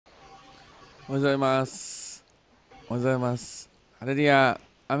おはようございます。おはようございます。ハレルヤ、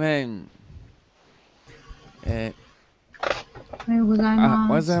アメン。えおはようございおはよう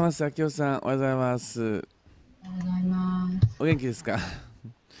ごます。ざいます。秋夫さん、おはようございます。おはようございます。お元気ですか？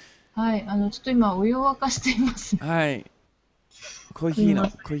はい、ちょっと今お湯を沸かしていますね。はい。すみま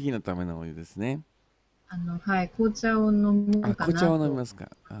せん。コーヒーのためのお湯ですね。はい、紅茶を飲もうか紅茶を飲みなと。ますか？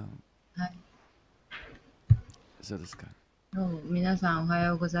はい、そうですか。どうも皆さんおは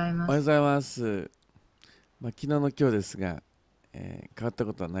ようございます。おはようございます。昨日の今日ですが、変わった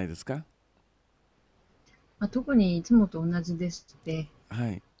ことはないですか？特にいつもと同じでして、は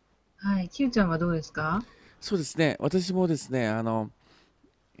い。はい、きゅうちゃんはどうですか？そうですね。私もですね、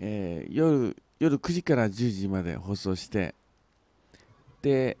夜9時から10時まで放送して、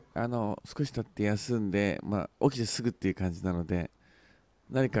で、少し経って休んで、起きてすぐっていう感じなので、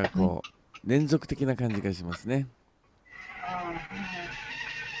何かはい。連続的な感じがしますね。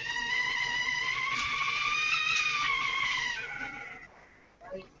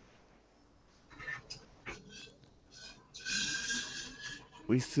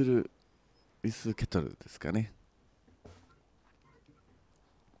ウィッスル、ウィッスルケトルですかね。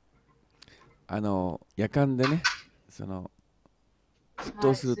夜間でね、沸騰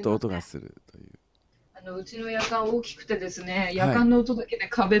はい、するとすいません。音がするという。うちの夜間大きくてですね、夜はい。間の音だけで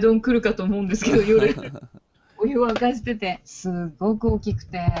壁ドン来るかと思うんですけど、夜お湯を沸かしてて、すごく大きく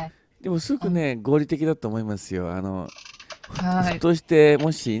て、でもすごあの、くね、合理的だと思いますよ。沸はい。騰して、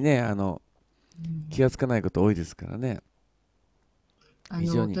もしね、うん。気がつかないこと多いですからね。非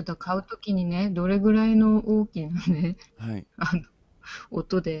常に。ただ買うときにね、どれぐらいの大きなね、はい。あの、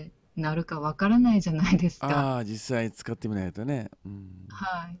音で鳴るかわからないじゃないですか。ああ、実際使ってみないとね。うん。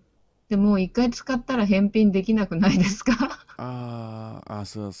はい。でも、一回使ったら返品できなくないですか？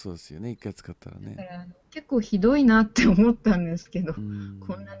そうですよね。一回使ったらね。だから、結構ひどいなって思ったんですけど、うん。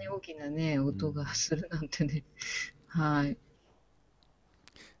こんなに大きなね、音うん。がするなんてね。はい。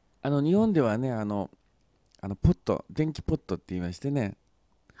日本ではね、電気ポットって言いましてね、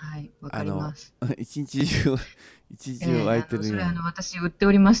はい。わかあの、ります。一日中、一日中湧いてるそれような。私売って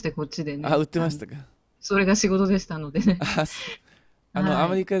おりまして、こっちで売ね。ってましたか？それが仕事でしたのでね。あ、すアはい。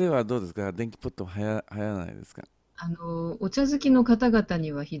メリカではどうですか？電気ポット流行らないですか？お茶好きの方々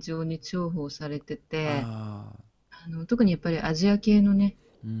には非常に重宝されてて、ああ特にやっぱりアジア系のね、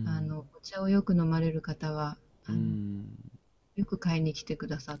ー、うん、お茶をよく飲まれる方は、うん、よく買いに来てく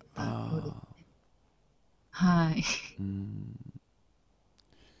ださったようです。ああ、はい。うん。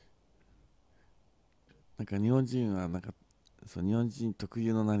なんか日本人は、日本人特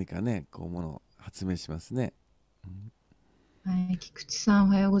有の何かね、ものを発明しますね。うん、はい。菊池さん、お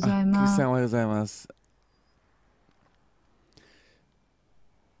はようござい菊池ます。さんおはようございます。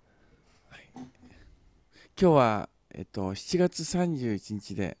今日は、7月31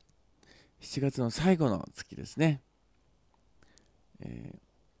日で、7月の最後の月ですね。え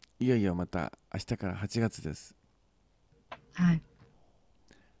いよいよまた明日から8月です。はい。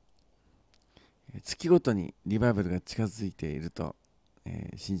月ごとにリバイバルが近づいていると、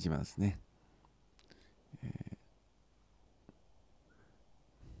信じますね。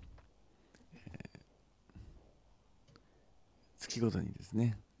月ごとにです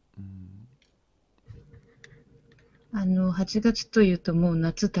ね。うん、8月というともう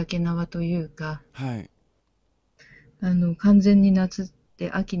夏竹縄というか、はい、完全に夏で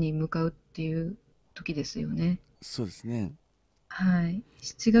秋に向かうっていう時ですよね。そうですね。はい。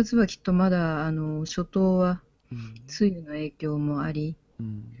7月はきっとまだ、初冬はうん、梅雨の影響もあり、う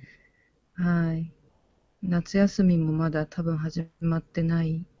ん、はい。夏休みもまだ多分始まってな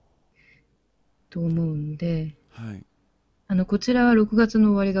いと思うんで、はい。こちらは6月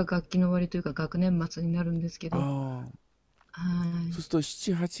の終わりが学期の終わりというか学年末になるんですけど、ああ、はい。そうすると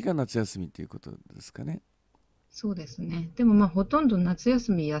7、8が夏休みということですかね。そうですね。でもほとんど夏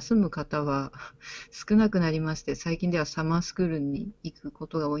休み休む方は少なくなりまして、最近ではサマースクールに行くこ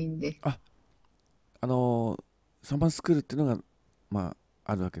とが多いんで、あ、あのーサマースクールっていうのが、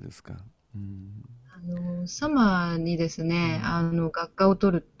あるわけですか。うん、サマーにですね、うん、学科を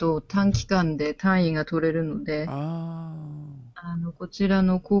取ると短期間で単位が取れるので、あこちら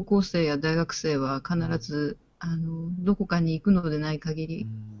の高校生や大学生は必あ、うん、ず、どこかに行くのでない限うり、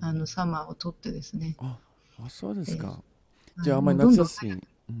ん、サマーを取ってですね、あ、そうですえか。はい、じゃああんまりもうどんどん早く、夏休み、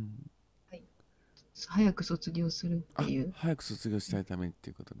うん、はい、早く卒業するっていう。早く卒業したいためにっ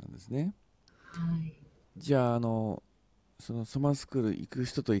ていうことなんですね。はい。じゃあ、そのサマースクール行く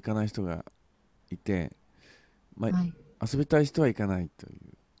人と行かない人がいて、まあ、はい。遊びたい人は行かないとい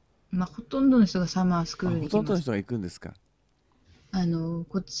う。ほとんどの人がサマースクールにほ行きます。とんどの人が行くんですか。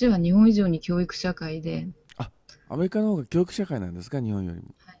こっちは日本以上に教育社会で、あ、アメリカの方が教育社会なんですか、日本より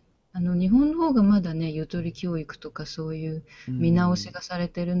も。はい。日本の方がまだね、ゆとり教育とかそういうう見直しん。がされ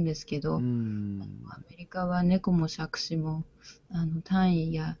てるんですけうど、ん。アメリカは猫も杓子も、単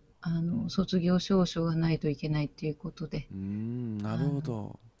位や、卒業証書がないといけないっていうことで、うん。なるあの、ほ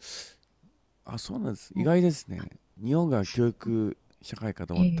ど。あ、そうなんです。意も外ですね。日本が教育社会か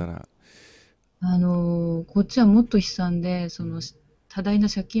とう、思ったら。こっちはもっと悲惨で、うん。多大な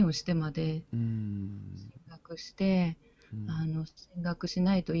借金をしてまでうん。進学して、うん。進学し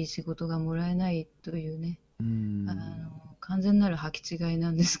ないといい仕事がもらえないというね、うん。完全なる履き違い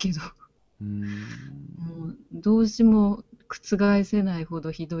なんですけど、うん。もう、どうしも覆せないほ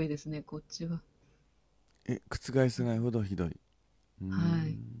どひどいですね、こっちは。覆せないほどひどい。うは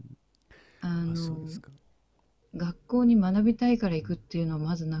い。ん。ああ、そうでの、すか。学校に学びたいから行くっていうのは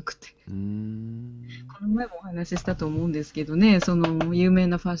まずなくて。うん。この前もお話ししたと思うんですけどね、その有名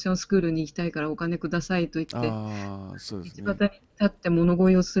なファッションスクールに行きたいからお金くださいと言って、ああ、そうですね。道端に立って物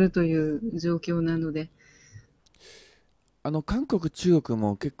乞いをするという状況なので、韓国、中国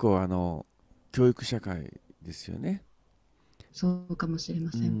も結構教育社会ですよね。そうかもしれ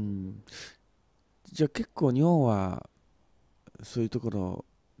まうせん。ん。じゃあ結構日本はそういうところ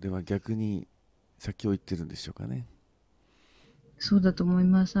では逆に先を行ってるんでしょうかね。そうだと思い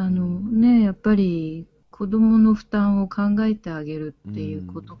ます。うん。やっぱり子供の負担を考えてあげるうっていう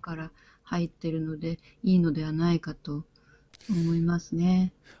ことん。から入ってるので、いいのではないかと思います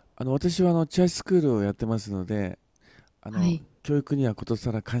ね。私はチャイスクールをやってますので、はい。教育にはこと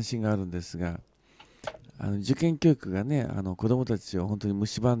さら関心があるんですが、受験教育がね、子供たちを本当に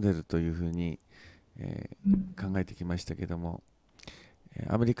蝕んでるというふうに、えうん、考えてきましたけども、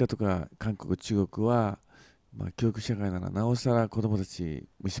アメリカとか韓国、中国は、まあ、教育社会ならなおさら子供たち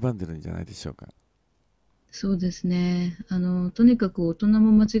蝕んでるんじゃないでしょうか。そうですね。とにかく大人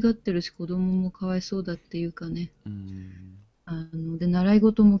も間違ってるし、子供もかわいそうだっていうかね。うん。習い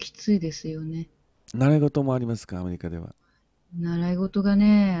事もきついですよね。習い事もありますか、アメリカでは。習い事が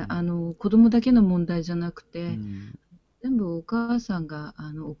ね、うん。子供だけの問題じゃなくて、うん。全部お母さんが、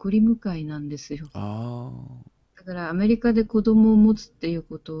送り迎えなんですよ。ああ。だからアメリカで子供を持つっていう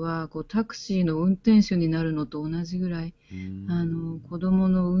ことは、こうタクシーの運転手になるのと同じぐらい、うん。子供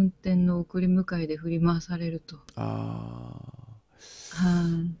の運転の送り迎えで振り回されると。ああ。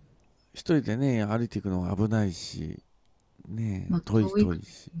はい。一人でね、歩いていくのは危ないし、ね、まあ、遠い教育遠い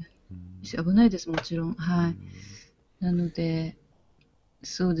し。うん。し危ないです、もちろん。うはい。ん。なので、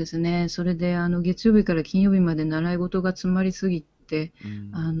そうですね。それで、月曜日から金曜日まで習い事が詰まりすぎて、う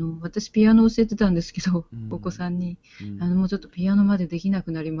ん。私ピアノを教えてたんですけど、うお子ん。さんに、うん。もうちょっとピアノまでできな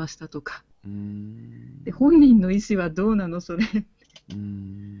くなりましたとか。うで、ん。本人の意思はどうなの、それ。う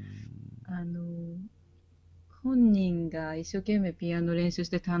ん。あの、本人が一生懸命ピアノ練習し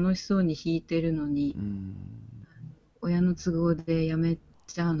て楽しそうに弾いてるのに、うん。親の都合でやめ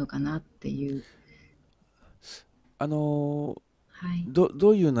ちゃうのかなっていう。あのーはい。ど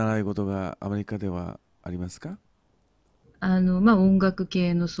ういう習い事がアメリカではありますか？まあ、音楽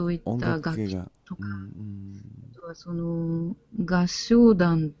系のそういっ音た楽器楽系が。とか、うん。あとは合唱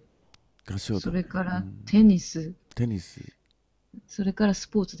団、合唱団。それからうん。テニス、テニス。それからス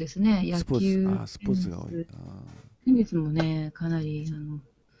ポーツですね。野スポーツ。球、あ、ステポーツが多い。ニス、あテニスもね、かなり、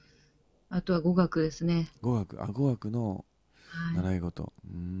あとは語学ですね。語学のはい。習い事。う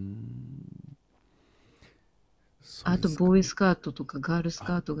ーん。そうあと、ですか。ボーイスカートとかガールスあ、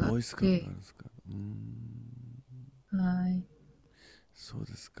カートがあっボーイスカートがあて、るんですか。うーん。はい。そう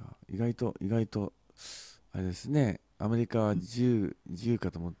ですか。意外と、あれですね。アメリカは自由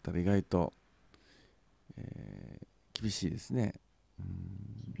かと思ったら意外と、厳しいですね。うー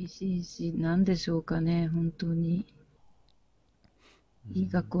ん。厳しいし、なんでしょうかね、本当に。いい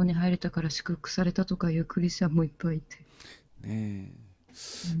学校に入れたから祝福されたとかいうクリスチャンもいっぱいいて。ね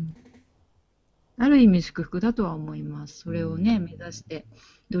うん、ある意味祝福だとは思います。え。うーそれをね、目指しん。て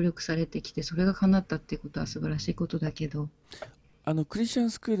努力されてきて、それが叶ったっていうことは素晴らしいことだけど。クリスチャ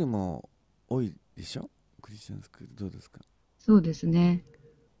ンスクールも多いでしょ？クリスチャンスクールどうですか？そうですね。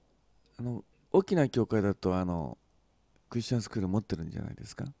あの、大きな教会だと、クリスチャンスクール持ってるんじゃないで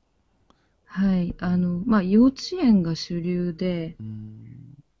すか？はい。うん。まあ、幼稚園が主流で、うー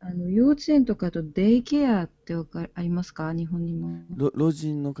ん。幼稚園とかとデイケアってありますか、日本にも。老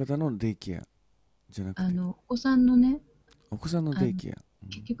人の方のデイケアじゃなくて、お子さんのね、お子さんのあの、デイケア。うん。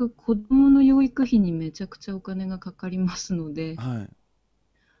結局子供の養育費にめちゃくちゃお金がかかりますので、はい。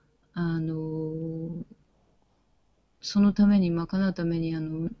あの、そのために、賄うために、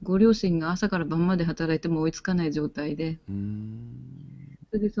ご両親が朝から晩まで働いても追いつかない状態で、うーん。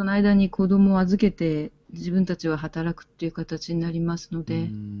それでその間に子供を預けて自分たちは働くっていう形になりますのうーで、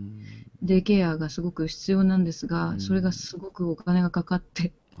ん。デイケアがすごく必要なんですうーが、それがん。すごくお金がかかっ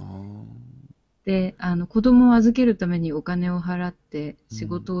て、ああ。で、子供を預けるためにお金を払って仕うん、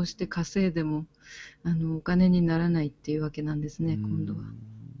事をして稼いでも、お金にならないっていうわけなんですうね、今度は。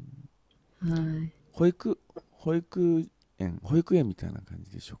ん。はい。保育、保育園みたいな感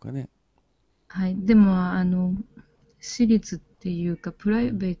じでしょうかね。はい。でも、私立っていうか、プラうん、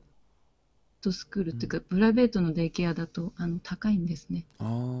イベートスクールっうん。ていうか、プライベートのデイケアだと、高いんですね。ああ、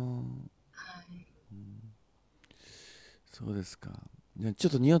はい。うん、そうですか。じゃあちょ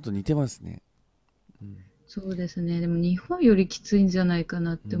っと日本と似てますね。うん、そうですね。でも、日本よりきついんじゃないか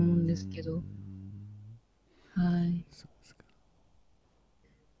なっうて思うんですけど。ん、はい。そうですか。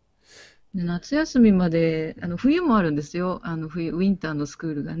で、夏休みまで、冬もあるんですよ。ウィンターのス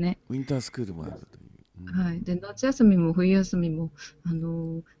クールがね。ウィンタースクールもあるという。うん、はい。で、夏休みも冬休みも、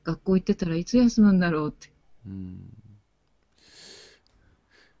学校行ってたらいつ休むんだろうって。うん。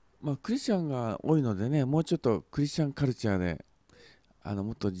まあ、クリスチャンが多いのでね、もうちょっとクリスチャンカルチャーで、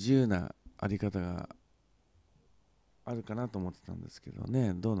もっと自由なあり方があるかなと思ってたんですけど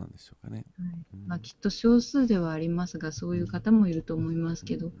ね、どうなんでしょうかね。はい。うん、まあ、きっと少数ではありますが、そういううん、方もいると思いますうん、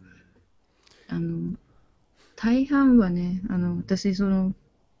けど、あの、大半はね、うん、私、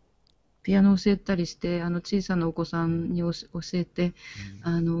ピアノを教えたりして、小さなお子さんに教えて、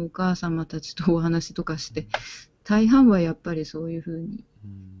うん、お母様たちとお話とかして、大半はやっぱりそういうふうに、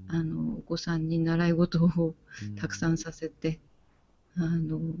うん、お子さんに習い事をうん。たくさんさせて、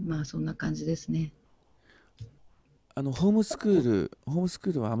まあ、そんな感じですね。ホームスク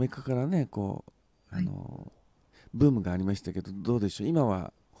ールはアメリカからね、こう、はい。ブームがありましたけど、どうでしょう。今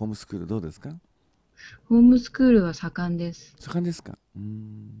はホームスクールどうですか？ホームスクールは盛んです。盛んですか？うー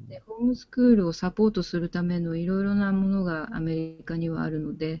ん、で、ホームスクールをサポートするためのいろいろなものがアメリカにはある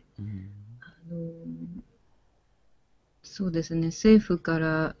ので、うん、あの、そうですね、政府か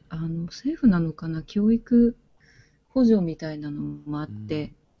ら、政府なのかな、教育補助みたいなのもあっうん、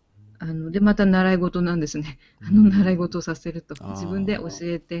て、で、また習い事なんですね。うん。習い事をさせると。自分で教ああ、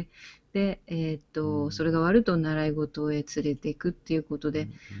えて、で、うん、それが終わると習い事へ連れていくっていうことで、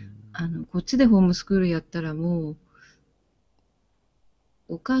うん、うん。こっちでホームスクールやったらもう、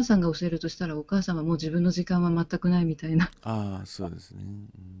お母さんが教えるとしたら、お母さんはもう自分の時間は全くないみたいな。ああ、そうですね。う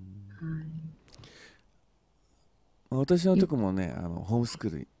ん。はまあ、私のい。とこもね、ホームスク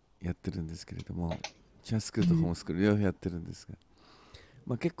ールやってるんですけれども、チャースクールとホーうん。ムスクール両方やってるんですが、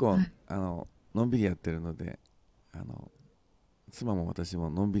まあ、結構、はい。のんびりやってるので、あの、妻も私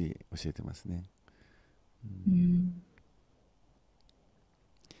ものんびり教えてますね。うん、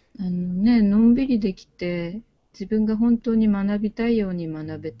うん。のんびりできて、自分が本当に学びたいように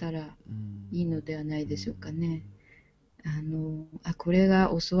学べたらうん、いいのではないうでしょうかね。ん、これ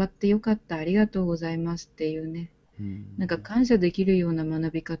が教わってよかった、ありがとうございますっていうね、うん、なんか感謝できるような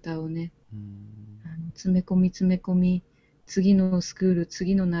学び方をね、うん、詰め込み、次のスクール、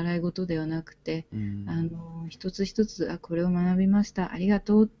次の習い事ではなくて、うん、一つ一つ、これを学びました、ありが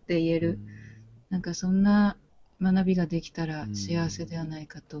とうって言える、うん、なんかそんな学びができたうら幸せでん。はない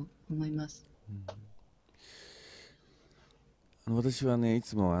かと思います。私はね、い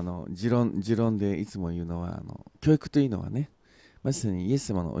つも持論でいつも言うのは、教育というのはね、まさにイエス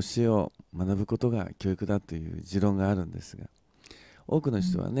様の教えを学ぶことが教育だという持論があるんですが、多くのうん。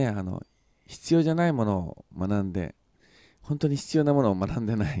人はね、必要じゃないものを学んで、本当に必要なものを学ん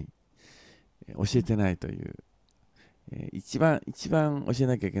でない、教えてないという、一番教え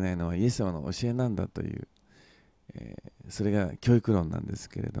なきゃいけないのはイエス様の教えなんだという、それが教育論なんです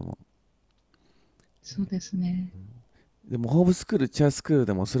けれども、そうですね。でもホームスクール、チャースクール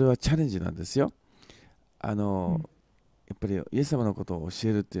でもそれはチャレンジなんですよ。うん。やっぱりイエス様のことを教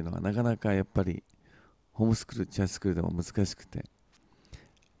えるっていうのはなかなかやっぱりホームスクール、チャースクールでも難しくて、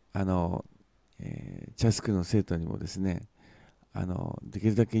あの、チャースクールの生徒にもですね、でき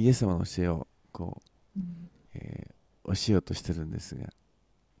るだけイエス様の教えをこう、うん。教えようとしてるんですが、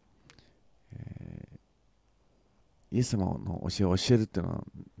えイエス様の教えを教えるっていうのは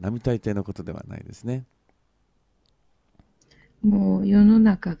並大抵のことではないですね。もう世の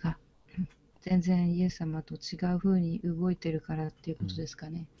中が全然イエス様と違う風に動いてるからっていうことうん、です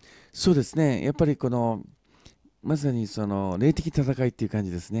かね。そうですね。やっぱりまさにその霊的戦いっていう感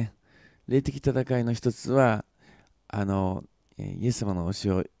じですね。霊的戦いの一つは、あの、イエス様の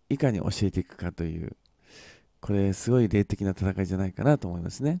教えをいかに教えていくかという、これすごい霊的な戦いじゃないかなと思いま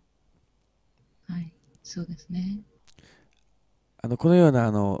すね。はい。そうですね。このよう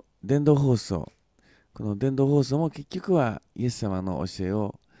な伝道放送、この伝道放送も結局はイエス様の教え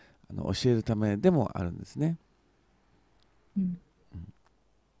を教えるためでもあるんですね。うん。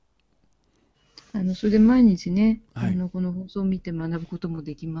うん、それで毎日ね、はい。この放送を見て学ぶことも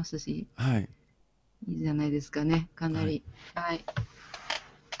できますし、はい。いいじゃないですかね。かなはい。り。はい。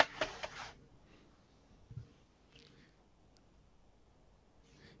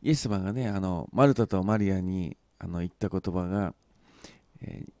イエス様がね、マルタとマリアに言った言葉が、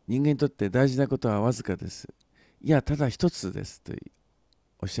人間にとって大事なことはわずかです。いや、ただ一つですと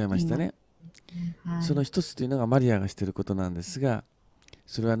おっしゃいました今、ね。そのはい。一つというのがマリアがしていることなんですが、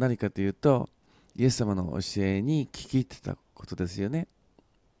それは何かというと、イエス様の教えに聞き入ってたことですよね。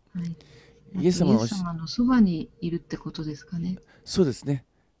はい。あイエスと、イエ様の教え、ス様のそばにいるってことですかね。そうですね。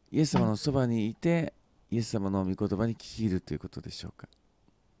イエスはい。様のそばにいて、イエス様の御言葉に聞き入るということでしょうか。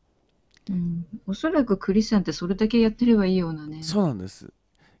うん。おそらくクリスチャンってそれだけやってればいいようなね。そうなんです。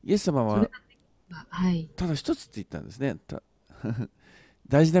イエス様はそれだけが、はい。ただ一つって言ったんですね。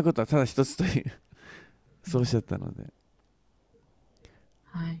大事なことはただ一つという、そうおっしゃったので、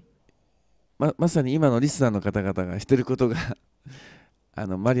はい。まさに今のリスナーの方々がしていることが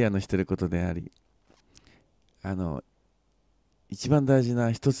マリアのしていることであり、あの、一番大事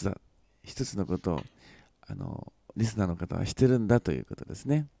な一つのことを、リスナーの方はしてるんだということです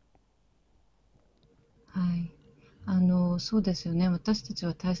ね。はい。そうですよね。私たち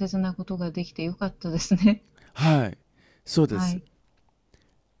は大切なことができてよかったですね。はい。そうです。はい。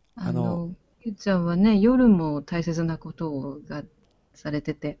あの、ゆうちゃんはね、夜も大切なことがされ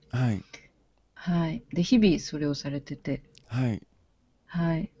てて、はい。はい。で、日々それをされてて、はい。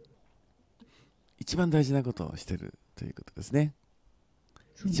はい。一番大事なことをしてるということですね。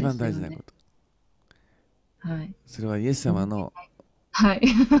そうで一番すよね。大事なこと。はい。それはイエス様のはい。教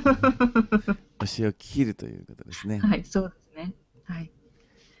えを聞き入るということですね。はい、そうですね。はい。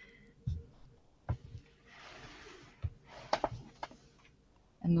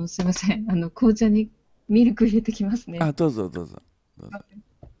すいません。紅茶にミルク入れてきますね。あ、どうぞどうぞ。どうぞ。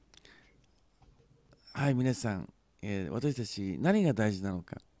はい、皆さん、私たち何が大事なの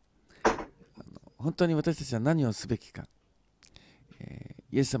か、本当に私たちは何をすべきか、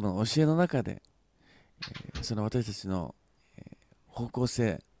イエス様の教えの中で、その私たちの、方向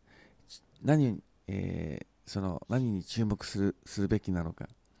性、何に注目するべきなのか、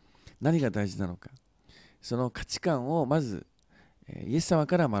何が大事なのか、その価値観をまず、イエス様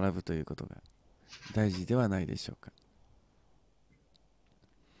から学ぶということが大事ではないでしょうか。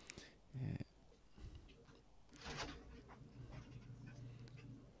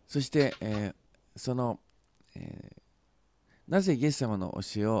そして、その、えなぜイエス様の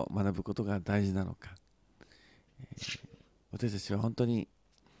教えを学ぶことが大事なのか、私たちは本当に、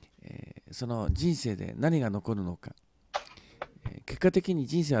その人生で何が残るのか、結果的に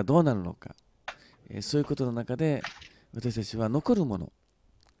人生はどうなるのか、そういうことの中で私たちは残るもの、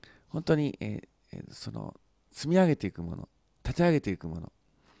本当に、その積み上げていくもの、立て上げていくもの、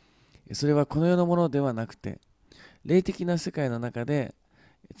それはこの世のものではなくて、霊的な世界の中で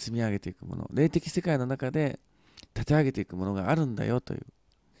積み上げていくもの、霊的世界の中で立て上げていくものがあるんだよという、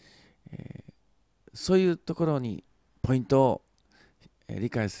そういうところにポイントを理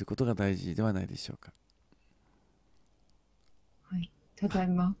解することが大事ではないでしょうか。はい。ただい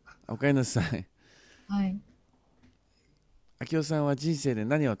ま。おかえりなさい。はい。明夫さんは人生で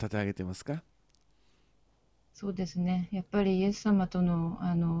何を立て上げてますか？そうですね。やっぱりイエス様と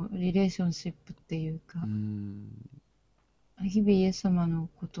の、リレーションシップっていううーか、ん、日々イエス様の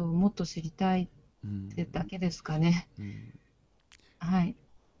ことをもっと知りたいっうん、てだけですかね。うん。はい。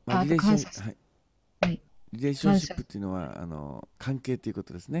まあ、あと感謝し、はい、はい。リレーション感謝。シップっていうのは関係というこ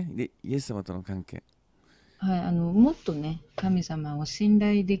とですね。イエス様との関係。はい。もっとね、神様を信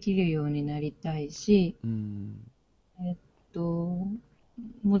頼できるようになりたいし、うーん、えっと、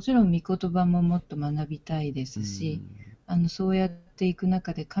もちろん御言葉ももっと学びたいでうーすし、ん、そうやっていく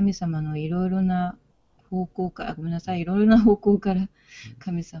中で神様のいろいろな方向から、ごめんなさい、いろいろな方向から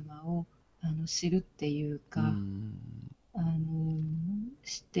神様を知るっていううーか、ん、あの、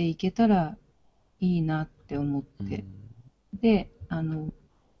知っていけたらいいなって思っうーて。ん、で、今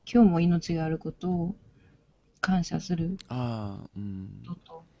日も命があることを感謝するああ、うん、こと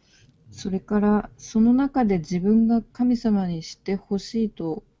と、それからその中で自分が神様にしてほしい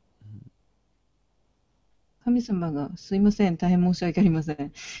と、神様が、すいません、大変申し訳ありませ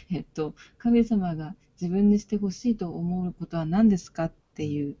ん。神様が自分にしてほしいと思うことは何ですかって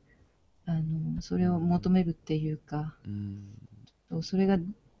いう、それを求めるっていうか、うん、それが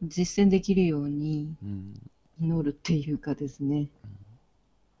実践できるようにうん。祈るっていうかですね。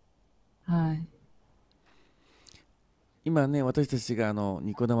はい。今ね、私たちが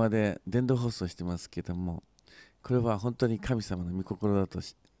ニコ生で伝道放送してますけども、これは本当に神様の御心だと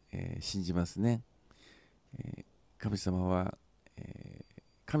信じますね。えー神様は、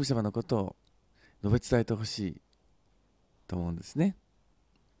神様のことを述べ伝えてほしいと思うんですね。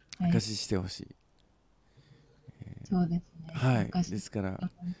はい。証ししてほしい。そうですね。はい。証し、ですか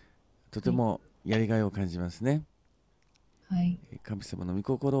ら、とてはい。もやりがいを感じますね。はい。神様の御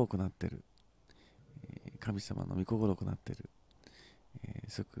心を行っている、神様の御心を行っている、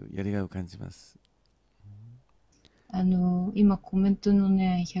すごくやりがいを感じます。今コメントの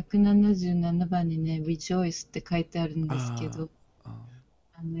ね、177番にね、rejoice って書いてあるんですけあど、ー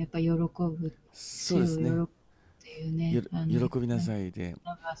あやっぱ喜ぶ、そうですね。主を喜ぶっていうね、喜びなさいで、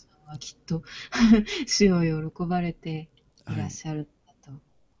長さんはきっと主を喜ばれていはい、らっしゃるんだと、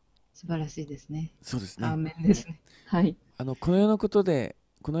素晴らしいですね。そうですね。アーメンですね。はい。この世のことで、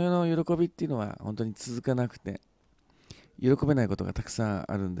この世の喜びっていうのは本当に続かなくて、喜べないことがたくさ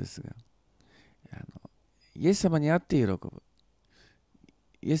んあるんですが、あのイエス様に会って喜ぶ、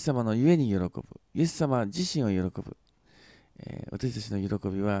イエス様のゆえに喜ぶ、イエス様自身を喜ぶ、私たちの喜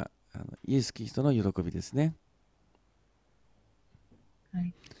びはイエス・キリストの喜びですね。は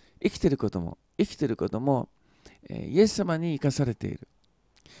い。生きてることも、イエス様に生かされている。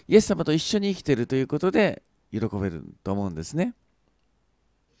イエス様と一緒に生きているということで喜べると思うんですね。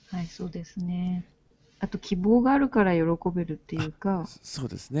はい、そうですね。あと、希望があるから喜べるっていあ、うか、そう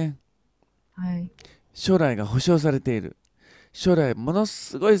ですね。はい。将来が保証されている。将来、もの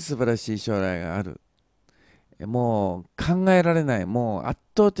すごい素晴らしい将来がある。もう考えられない、もう圧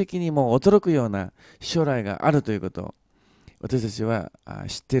倒的にもう驚くような将来があるということを私たちは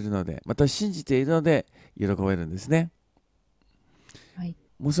知っているので、また信じているので喜べるんですね。はい。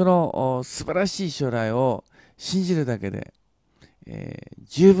もうその素晴らしい将来を信じるだけで、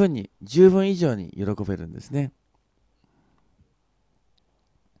十分に、十分以上に喜べるんですね。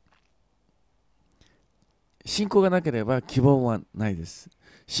信仰がなければ希望はないです。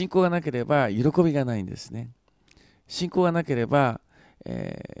信仰がなければ喜びがないんですね。信仰がなければ、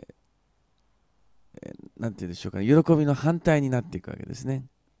えなんて言うんでしょうかね、喜びの反対になっていくわけですね。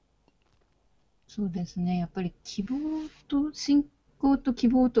そうですね。やっぱり信仰と希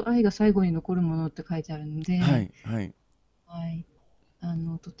望と愛が最後に残るものって書いてあるんで、はい、はい、はい。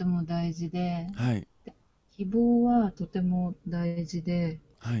とても大事で、はい、で希望はとても大事で、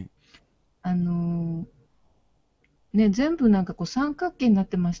はい。あの、ね、全部なんかこう三角形になっ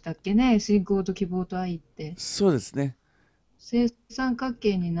てましたっけね。信仰と希望と愛って。そうですね。正三角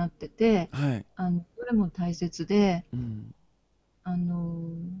形になってて、はい。どれも大切で、うん、あの、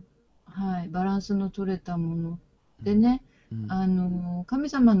はい、バランスの取れたもの。うん、でね、うん、神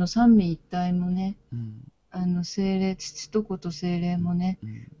様の三位一体もね、うん、精霊、父と子と精霊うん、もね、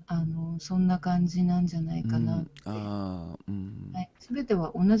うん、そんな感じなんじゃないかなうん、って。うん、はい、すべて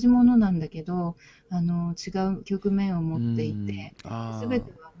は同じものなんだけど、違う局面を持うっていん、て、すべ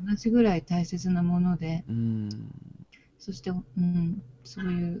ては同じぐらい大切なもので、うん、そして、そう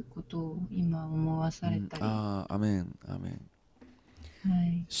いうことを今思わされたり、アメン、アメン。は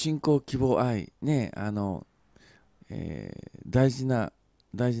い、信仰、希望、愛。ね、大事な、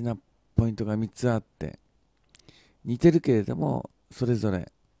大事なポイントが3つあって、似てるけれども、それぞ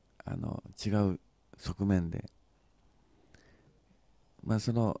れ、違う側面で、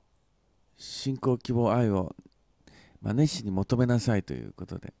その信仰、希望、愛を、熱心に求めなさいというこ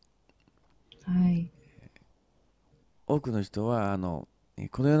とで、はい、多くの人は、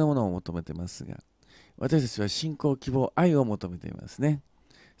このようなものを求めてますが、私たちは信仰、希望、愛を求めていますね。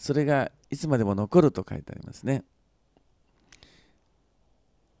それがいつまでも残ると書いてありますね。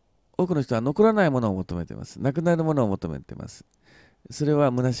多くの人は残らないものを求めています。なくなるものを求めています。それ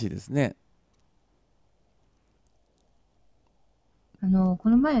は虚しいですね。こ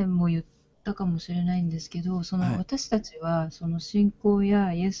の前も言ったかもしれないんですけど、そのはい。私たちはその信仰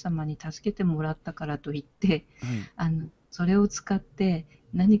やイエス様に助けてもらったからといって、はい。それを使って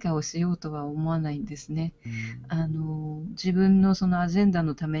何かをしようとは思わないんですね。うん。自分のそのアジェンダ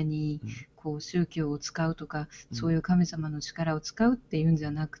のためにうん。こう宗教を使うとか、うん。そういう神様の力を使うっていうんじ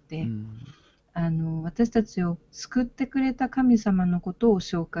ゃなくて、うん。私たちを救ってくれた神様のことを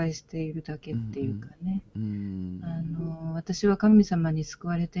紹介しているだけうん。っていうかね。うん。私は神様に救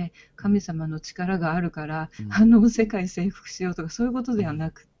われて、神様の力があるから、うん。世界征服しようとか、そういうことではな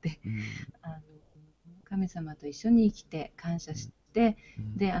くて、うん。あの神様と一緒に生きて感謝して、う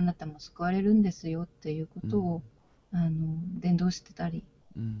ん。で、あなたも救われるんですよっていうこうん。とを、伝道してたり、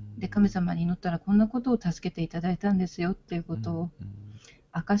うん。で、神様に祈ったらこんなことを助けていただいたんですよっていううん。ことを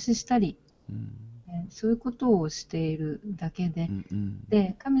証ししたり、うん。そういうことをしているだけで、うん。うん。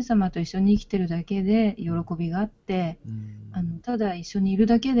で、神様と一緒に生きてるだけで喜びがあって、うん。ただ一緒にいる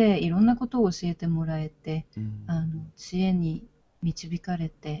だけでいろんなことを教えてもらえて、うん。知恵に導かれ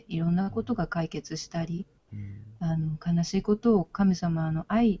ていろんなことが解決したり、悲しいことを神様の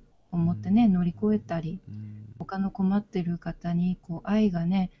愛を持ってね、乗り越えたり、他の困っている方にこう愛が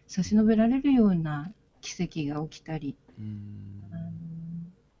ね、差し伸べられるような奇跡が起きたり、うん。あの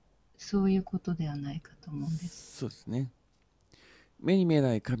そういうことではないかと思うんです。そうですね。目に見え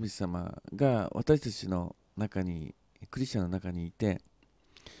ない神様が私たちの中に、クリスチャンの中にいて、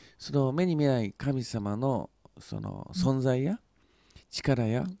その目に見えない神様のその存在や力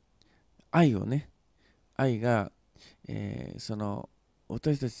や愛をね、愛が、その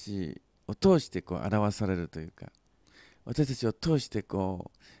私たちを通してこう表されるというか、私たちを通して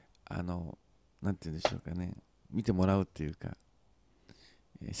こう、なんて言うんでしょうかね、見てもらうというか、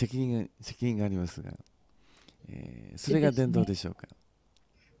責任がありますが、そでれが伝道ですね、でしょうか。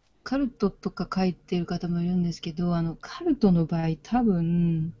カルトとか書いてる方もいるんですけど、カルトの場合、多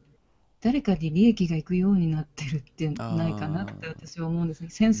分、誰かに利益がいくようになってるってないかなってああ、私は思うんですね。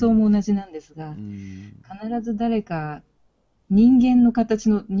戦うん、争も同じなんですが、うん、必ず誰か、人間の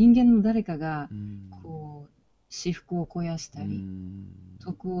誰かが、うん、こう、私腹を肥やしうたり、ん、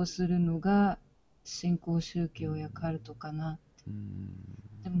得をするのが新興宗教やカルトかな。うん、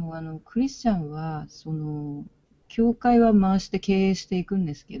でも、クリスチャンは、教会は回して経営していくん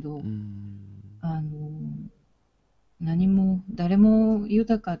ですけど、うん、あの、誰も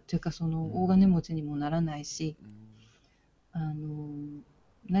豊かっていうか、大金持ちにもならないし、あの、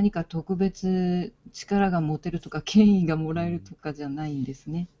何か特別力が持てるとか、権威がもらえるとかじゃないんです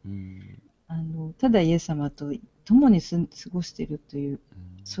ね。うん、ただイエス様と共に過ごしているという、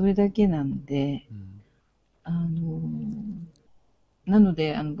それだけなんで、あの、なの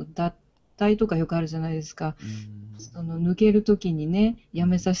で、脱退とかよくあるじゃないですか。うん、抜けるときにね、辞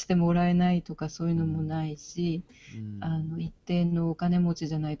めさせてもらえないとかそういうのもないし、うん、一定のお金持ち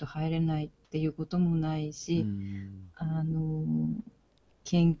じゃないと入れないっていうこともないうし、ん、あの、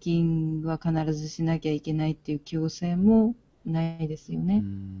献金は必ずしなきゃいけないっていう強制もないですようね。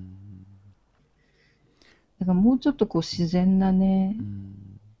ん、だからもうちょっとこう自然なね、うん、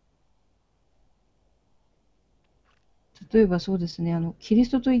例えばそうですね、キリス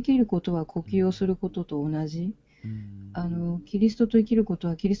トと生きることは呼吸をすることと同じ。うん、キリストと生きること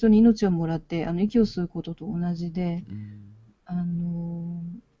はキリストに命をもらって、息を吸うことと同じで、うん、あの、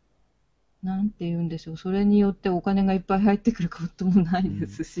なんて言うんでしょう、それによってお金がいっぱい入ってくることもないでうん、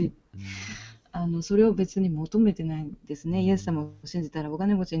すし、うん、それを別に求めてないんですね。イエスうん、様を信じたらお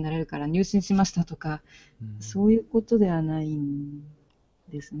金持ちになれるから入信しましたとか、うん、そういうことではないん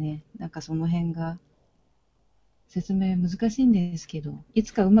ですね。なんかその辺が説明難しいんですけど、い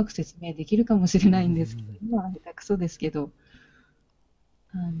つかうまく説明できるかもしれないんですけど、今は下手くそですけど、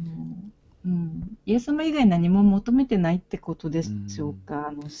イエス様以外何も求めてないってことでうしょうん、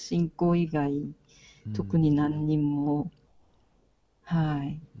か。信仰以外、うん、特に何にも。は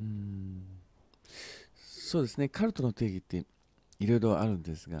い。うん、そうですね、カルトの定義っていろいろあるん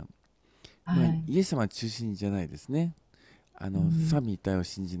ですが、まあ、はい。イエス様中心じゃないですね。うん三位一体を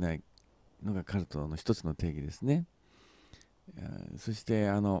信じないのがカルトの一つの定義ですね。そして、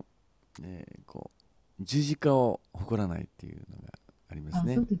十字架を誇らないっていうのがあります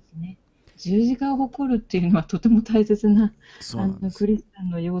ね。そうですね。十字架を誇るっていうのはとても大切な、そうなんですよ。クリスチャ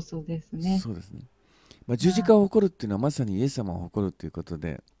ンの要素ですね。そうですね。まあ、十字架をは誇るっていうのはまさにイエス様を誇るということ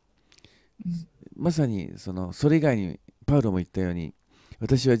で、い。うん。まさにそれ以外に、パウロも言ったように、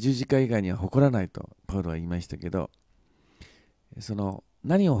私は十字架以外には誇らないとパウロは言いましたけど、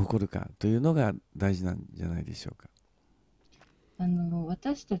何を誇るかというのが大事なんじゃないでしょうか。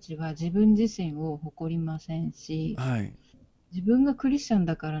私たちは自分自身を誇りませんし、はい。自分がクリスチャン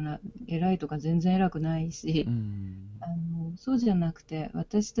だから偉いとか全然偉くないうし、ん。そうじゃなくて、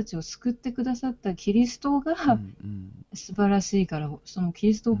私たちを救ってくださったキリストがうん。うん。素晴らしいから、そのキ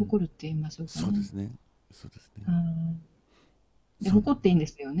リストをうん。誇るって言いましょうかね。そうですね。そうですね。うん。で、そうなんです。誇っていいんで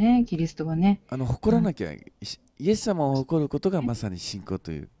すよね、キリストはね。誇らなきゃ、イエス様を誇ることがまさに信仰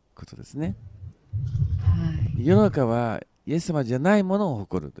ということですね。はい。世の中はイエス様じゃないものを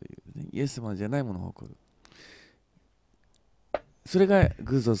誇るというね、イエス様じゃないものを誇る。それが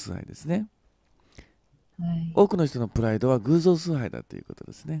偶像崇拝ですね。はい。多くの人のプライドは偶像崇拝だということ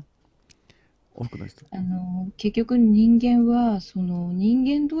ですね。多くの人。結局人間は、人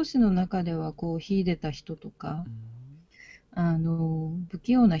間同士の中では、秀でた人とか、うん。不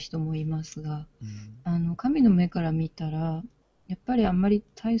器用な人もいますが、うん。神の目から見たら、やっぱりあんまり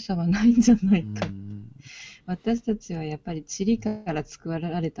大差はないんじゃなういか。ん。私たちはやっぱり塵から作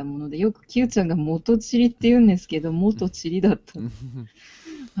られたもので、よく Q ちゃんが元塵って言うんですけど、元塵だった。うん。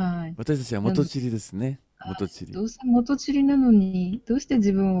はい。私たちはなので、元塵ですね。元塵。どうせ元塵なのに、どうして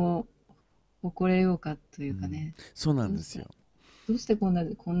自分を誇れようかというん。うかね、そうなんどうして、ですよ。こ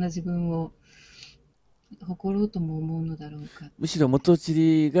んな自分を誇ろうとも思うのだろうか。むしろ元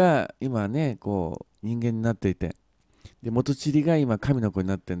塵が今ね、人間になっていて、で、元塵が今神の子に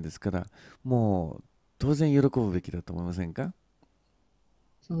なってるんですから、もう当然喜ぶべきだと思いませんか？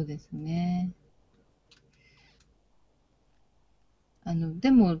そうですね。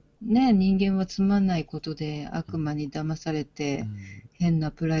でもね、人間はつまんないことで悪魔に騙されてうん、変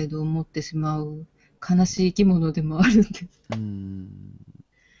なプライドを持ってしまう悲しい生き物でもあるんです。うん、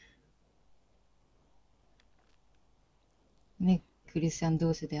ね、クリスチャン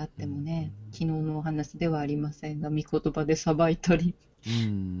同士であっうん、てもね、昨日のお話ではありませんが、御言葉で裁いたり。う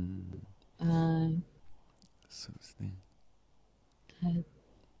ん、はい。そうですね。はい。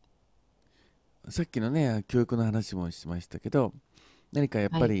さっきのね、教育の話もしましたけど、何かやっ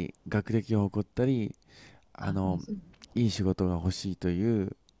はい。ぱり学歴を誇ったり、ああ、の、そう。いい仕事が欲しいとい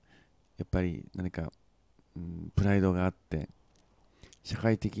う、やっぱり何か、プライドがあって、社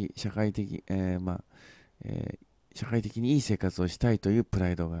会的、社会的にいい生活をしたいというプラ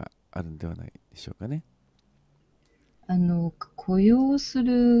イドがあるんではないでしょうかね。雇用す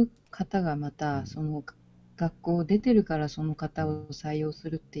る方がまた、うん、学校を出てるからそのうん、方を採用す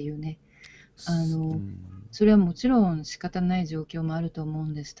るっていうね、あすうの、ん、それはもちろん仕方ない状況もあると思う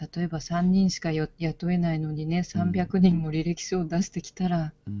んです。例えば3人しか雇えないのにね、うん、300人も履歴書を出してきた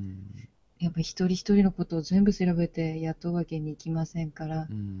ら、うん、やっぱり一人一人のことを全部調べて雇うわけにいきませんから、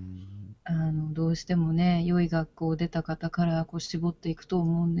うん。どうしてもね、良い学校を出た方からこう絞っていくと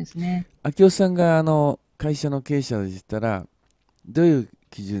思うんですね。明夫さんが会社の経営者でしたら、どういう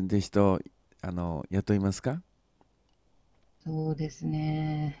基準で人を雇いますか？そうです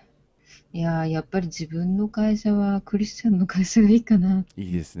ね。いやー、やっぱり自分の会社はクリスチャンの会社がいいかなってい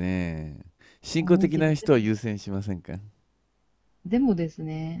いですね。信仰思うけど、的な人を優先しませんか？でもです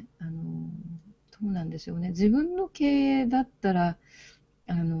ね、どうなんでしょうね。自分の経営だったら、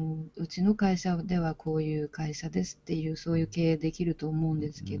うちの会社ではこういう会社ですっていう、そういう経営できると思うん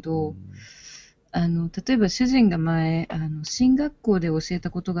ですうん、けど、うん、例えば主人が前、進学校で教えた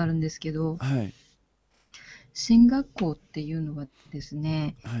ことがあるんですけど、はい、進学校っていうのはです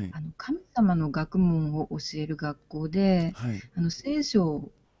ね、はい、神様の学問を教える学校で、はい。聖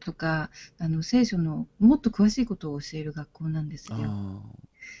書とか、聖書のもっと詳しいことを教える学校なんですよ。あ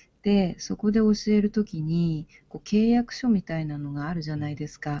で、そこで教えるときに、こう契約書みたいなのがあるじゃないで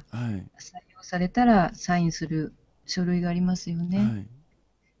すか。あ、はい、採用されたらサインする書類がありますよね。はい。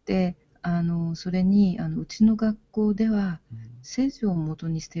で、それに、うちの学校では、うん、聖書を元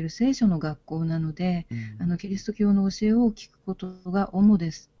にしている聖書の学校なので、うん、キリスト教の教えを聞くことが主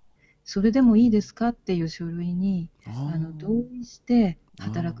です。それでもいいですかっていう書類に、あ同意してあ、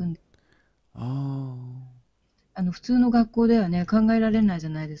働くんです。ああ、普通の学校ではね、考えられないじゃ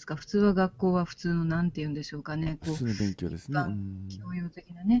ないですか。普通は学校は普通の、なんて言うんでしょうかね、こう、普通の勉強一ですね。う般ん、教養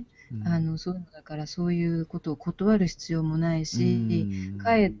的なね、うん、そういうのだから、そういうことを断る必要もないうし、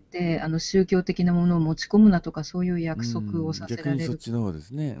かん、えって、宗教的なものを持ち込むなとか、そういうう約束をん、させ逆にられる。そっちの方で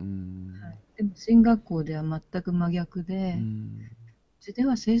すね。うん、はい。でも、進学校では全く真逆うで、ん、うちで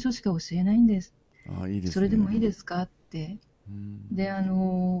は聖書しか教えないんです。ああ、いいでそれでもいいすね。ですかって。うん、で、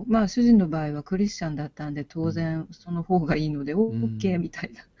まあ、主人の場合はクリスチャンだったんで、うん、当然その方がいいので、う OK ん、みた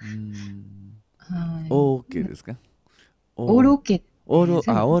いな。うん。はい。オーケーですか？オール オー、OK って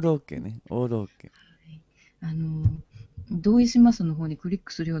全部、オールオーケーね。オールオーケー。あの、同意しますの方にクリッ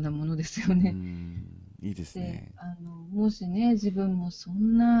クするようなものですようね。ん、いいですで、ね。もしね、自分もそ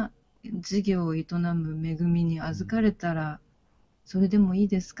んな事業を営む恵みにうん、預かれたら、それでもいい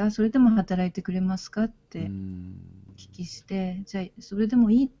ですか、それでも働いてくれますかっうてん、お聞きして、じゃあ、それで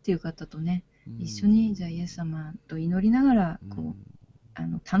もいいっていう方とね、う一緒に、じゃあ、ん、イエス様と祈りながら、うん、こう、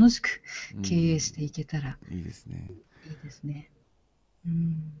楽しくうん、経営していけたらいいですね。いいですね。う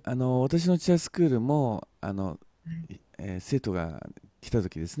ん。私のチアスクールも、はい。生徒が来た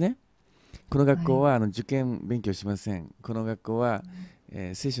時ですね、この学はい。校は受験勉強しません。この学校は、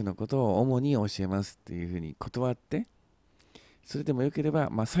聖書のことを主に教えますっていうふうに断って、それでもよければ、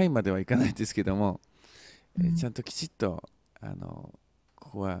まあ、サインまではいかないですけども、うん。ちゃんときちっと、こ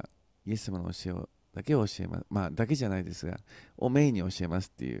こはイエス様の教えをだけを教えます。まあ、だけじゃないですが、をメインに教えます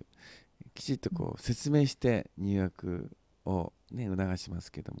っていう、きちっとうん。こう説明して入学をね、促しま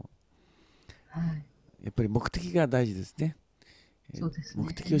すけども、はい。やっぱり目的が大事ですね。そうです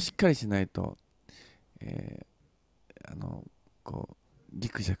目的をしね。っかりしないと、えーあの、こう、ギ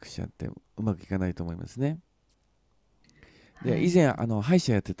クシャクしちゃってうまくいかないと思いますね。で、以はい。前、歯医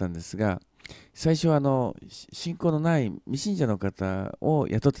者やってたんですが、最初は、信仰のない未信者の方を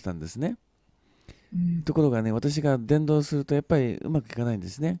雇ってたんですね。うん。ところがね、私が伝道すると、やっぱりうまくいかないんで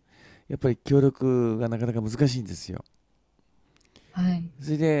すね。やっぱり協力がなかなか難しいんですよ。はい。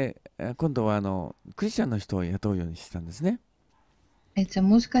それで、今度は、クリスチャンの人を雇うようにしたんですね。じゃあ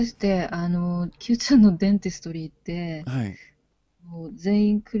もしかして、Q ちゃんのデンティストリーって、はい。もう全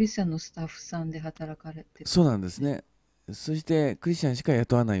員クリスチャンのスタッフさんで働かれてるそうなんんです。ですね。そして、クリスチャンしか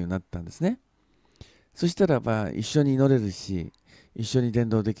雇わないようになったんですね。そしたらば一緒に乗れるし、一緒に伝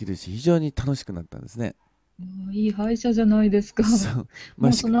道できるし、非常に楽しくなったんですね。いい歯医者じゃないですか。そう。まあ、も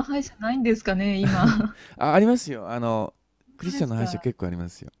うその歯医者ないんですかね、今。ありますよ。クリそうスチャンですか。の歯医者結構ありま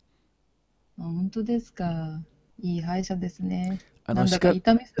すよ。本当ですか。いい歯医者ですね。なんだか歯科、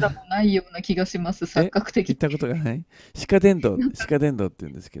痛みすらもないような気がします、錯覚的に。行ったことがない。なんか、歯科伝道って言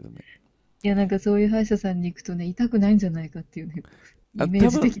うんですけどね。いや、なんかそういう歯医者さんに行くとね、痛くないんじゃないかっていうね、イメー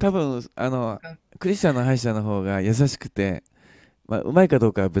ジ的に。多分、クリスチャンの歯医者の方が優しくて、まあ、うまいかど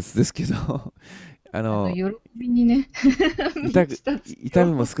うかは別ですけど、あの、喜びにね、満ちた治療。痛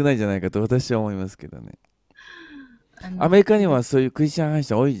みも少ないんじゃないかと私は思いますけどね。アメリカにで、はそういうクリスチャン歯医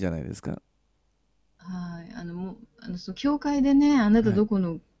者多いじゃないですか。はい、そう、教会でね、あなたはい。どこ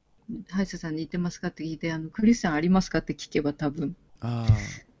の歯医者さんに行ってますかって聞いて、クリスチャンありますかって聞けば多分、あ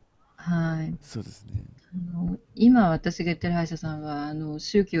あ、はい。そうですね。今私が行ってる歯医者さんは、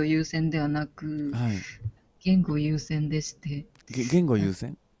宗教優先ではなく、はい。言語優先でして、言語あ優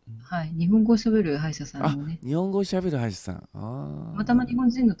先。うん。はい、日本語を喋る歯医者さんあ、をね、日本語を喋る歯医者さん。たまたま日本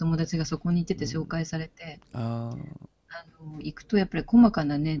人の友達がそこに行ってて紹うん。介されて、ああ、行くとやっぱり細か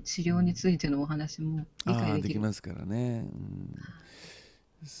なね、治療にうん。ついてのお話も理解できる。できますからね。うん。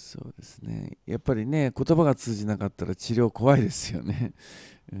そうですね。やっぱりね、言葉が通じなかったら治療怖いですよね。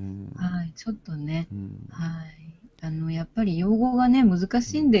うん。はい、ちょっとね、うん。はい。やっぱり用語がね、難うん。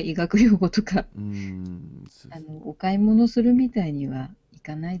しいんで、医学用語とか、うん。そうお買い物するみたいにはい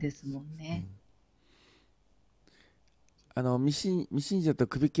かないですもんね。うん。未信者と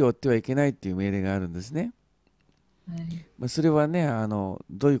首輝を折ってはいけないっていう命令があるんですね。はい。まあ、それはね、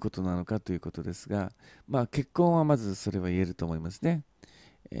どういうことなのかということですが、まあ、結婚はまずそれは言えると思いますね。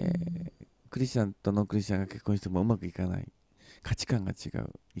うん、クリスチャンとノンクリスチャンが結婚してもうまくいかない。価値観が違う。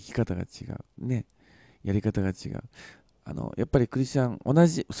生き方が違う。ね。やり方が違う。やっぱりクリスチャン、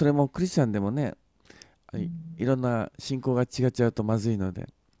それもクリスチャンでもね、いろんな信仰が違っちゃうとまずいので、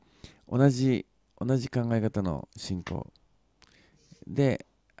同じ、同じ考え方の信仰で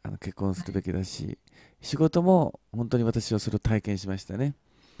結婚するべきだし、仕事も本当に私はそれを体験しましたね。やっ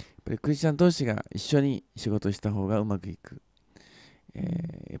ぱりクリスチャン同士が一緒に仕事した方がうまくいく。や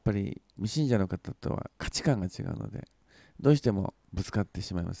っぱり未信者の方とは価値観が違うので、どうしてもぶつかって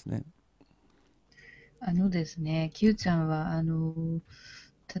しまいますね。ですね、Q ちゃんは、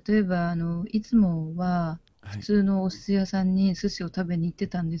例えば、いつもは普はい。通のお寿司屋さんに寿司を食べに行って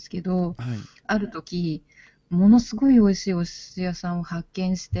たんですけど、はい。ある時、ものすごい美味しいお寿司屋さんを発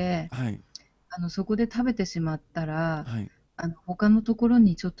見して、はい。そこで食べてしまったら、はい。他のところ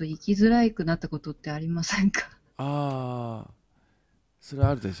にちょっと行きづらくなったことってありませんか？ああ、それは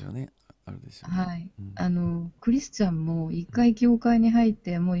あるでしょうね。あるでしょうね。はい。うん。クリスチャンも一うん。回教会に入っ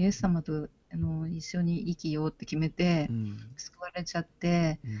て、もうイエス様と一緒に生きようって決めて、うん。救われちゃっ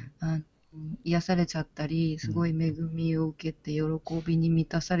て、うん。あの癒されちゃったり、うん。すごい恵みを受けて喜びに満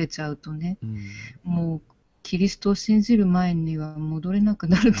たされちゃうとね、うん。もうキリストを信じる前には戻れなく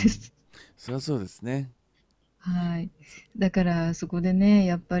なるんうん。です。そりゃそうですね。はい。だからそこでね、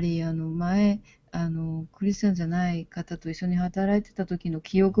やっぱり前、クリスチャンじゃない方と一緒に働いてた時の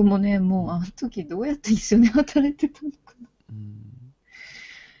記憶もね、もうあのうん。時どうやって一緒に働いてたのかな。うん。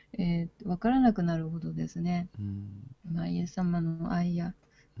わからなくなるほどですね。うん。まあ、イエス様の愛や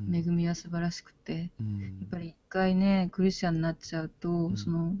うん。恵みは素晴らしくて、うん。やっぱり一回ね、クリスチャンになっちゃうと、うん。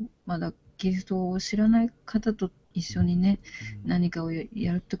まだキリストを知らない方と一うん。緒にね、うん。何かをや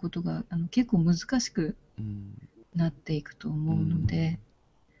るってことが、結構難しくうん。なっていくとう思うのん。で、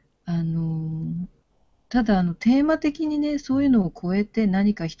あの、ただ、テーマ的にね、うん。そういうのを超えて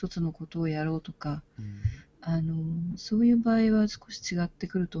何か一つのことをやろうとか、うん。そういう場合は少し違って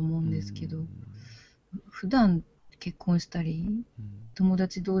くると思ううんですけど、ん。普段結婚したり、うん。友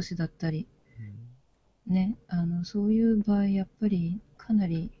達同士だったり、うん。ね、そういう場合、やっぱりかな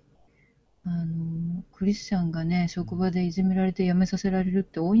り、クリスチャンがね、うん。職場でいじめられて辞めさせられるっ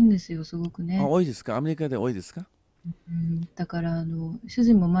て多いんですよ、すごくね。多いですか？アメリカで多いですか？うん、だから、主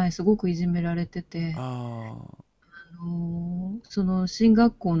人も前すごくいじめられてて、ああその進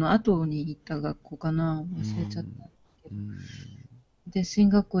学校の後に行った学校かな、ー。う忘れちゃったんん。ですけど、うん。で、進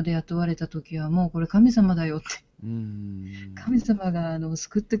学校で雇われた時はもうこれ神様だよって、うん。神様が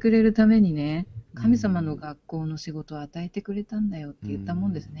救ってくれるためにね、う神様のん。学校の仕事を与えてくれたんだよってう言ったも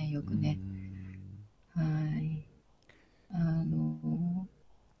んですん。ね、ようくね。ん。はい。あの、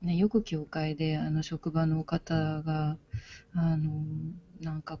ね、よく教会で職場の方が、あの、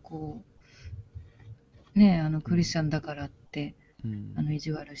なんかこう、ね、うん。クリスチャンだからって、うん。意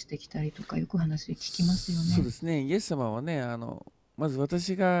地悪してきたりとか、よく話聞きますよね。そうですね。イエス様はね、まず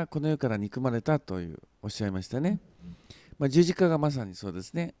私がこの世から憎まれたというおっしゃいましたね。十字架がまさにそうで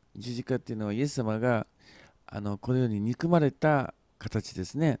すね。十字架っていうのはイエス様がこの世に憎まれた形で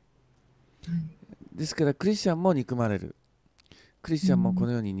すね。はい。ですからクリスチャンも憎まれる。クリスチャンもこうん。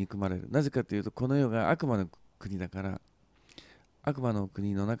の世に憎まれる。なぜかというと、この世が悪魔の国だから、悪魔の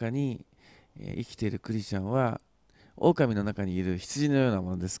国の中に生きているクリスチャンは、狼の中にいる羊のような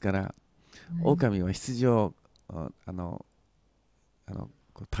ものですから、はい。狼は羊を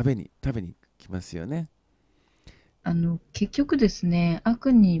こう食べに来ますよね。結局ですね、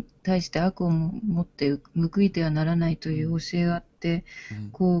悪に対して悪を持って報いてはならないとうん、いう教えがあって、う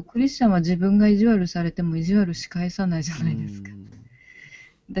ん、クリスチャンは自分が意地悪されても意地悪し返さないじゃうないですか。ん、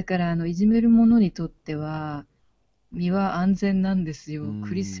だから、いじめる者にとっては、身は安全なんですうよ。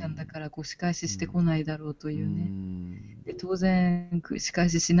クリスチャンだん、から仕返しうん、してこないだろうとういうね。ん、で、当然、仕返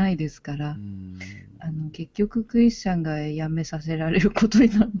ししないですかうら、ん、結局クリスチャンが辞めさせられることに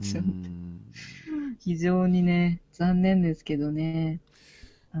なるんでうすよね。ん、非常にね、残念ですけどね。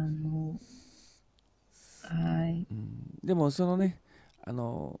あの、はい。でもそのね、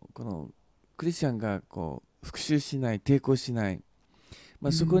このクリスチャンがこう復讐しない、抵抗しない、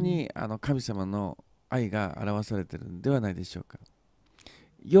うん。そこに神様の愛が表されてるんではないでしょうか。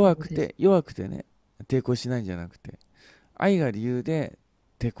弱くそうです。て弱くてね、抵抗しないんじゃなくて、愛が理由で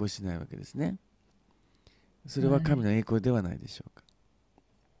抵抗しないわけですね。そはれは神い。の栄光ではないでしょうか。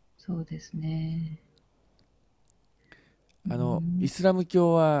そうですね。うイん。スラム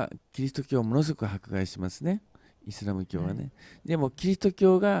教はキリスト教をものすごく迫害しますね。イスラム教はい。はね。でもキリスト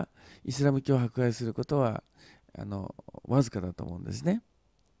教がイスラム教を迫害することはあのわずかだと思うんですね。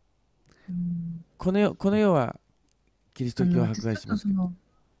うん。この世はキリスト教を迫私ちょっ害しますけど、と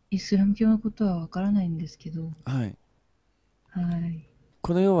イスラム教のことはわからないんですけど、はい。はい。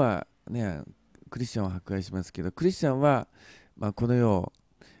この世はね、クリスチャンを迫害しますけど、クリスチャンは、この世を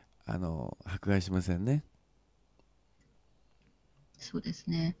迫害しませんね。そうです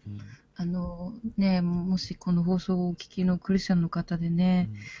ね。うん、もしこの放送をお聞きのクリスチャンの方でね、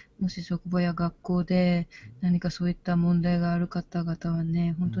うん、もし職場や学校で何かそういった問題がある方々は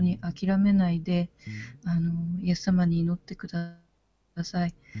ね、本当にうん、諦めないで、うん、イエス様に祈ってくださ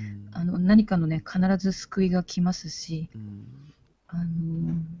い。うん、何かのね、必ず救いが来ますし、うん。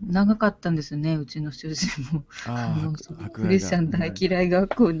長かったんですよね、うちの主人も。ああ、そのクリスチ迫害が。ャン大嫌い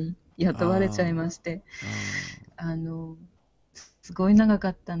学校に雇われちゃいあまして、あ、ああの、すごい長か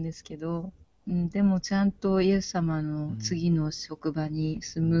ったんですけど、でもちゃんとイエス様うん、の次の職場に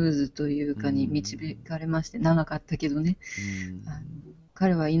スうん、ムーズといううかに導ん、かれまして、長かったけどね、うん、あの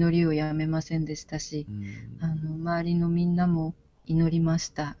彼は祈りをやめませんでしたし、うん、周りのみんなも祈りまし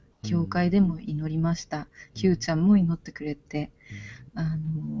た。うん、教会でも祈りました。うん、Q ちゃんも祈ってくれて、あ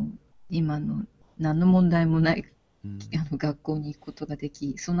の、今の何の問題もないうん、学校に行くことがで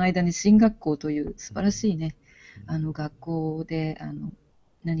き、その間に進学校という素晴らしいね、学校で、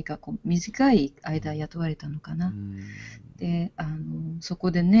何か短い間雇われたのかな。うん、で、そ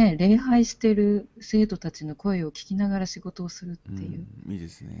こでね、礼拝してる生徒たちの声を聞きながら仕事をするっていう、いいで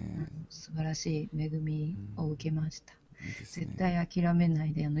すね。素晴らしい恵みうん、を受けました。いいです絶ね。対諦めな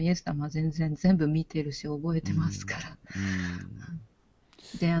いで、イエス様は全部見てるし、覚えてますうん、から。うん、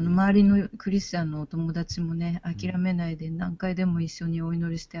で、いいです。周りのクリスチャンのお友達もね、うん、諦めないで何回でも一緒にお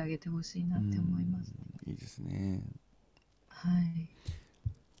祈りしてあげてほしいなうって思います。ん、いいですね。はい。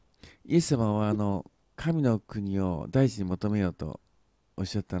イエス様は神の国を第一に求めようとおっ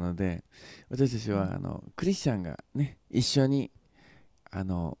しゃったので、私たちはクリスチャンがね、一緒にあ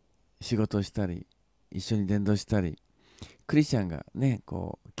の仕事をしたり、一緒に伝道したり、クリスチャンがね、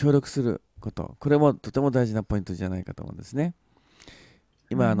こう協力すること、これもとても大事なポイントじゃないかと思うんですね。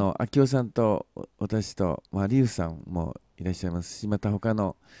今、はい。明夫さんと私と、リュウさんもいらっしゃいますし、また他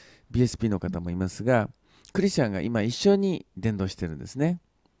の BSP の方もいますが、クリスチャンが今一緒に伝道してるんですね。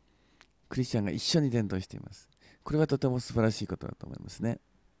クリスチャンが一緒に伝道しています。これはとても素晴らしいことだと思いますね。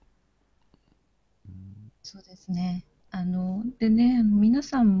うん、そうですね。でね、皆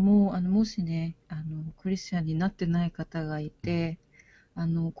さんも、もしね、クリスチャンになってない方がいて、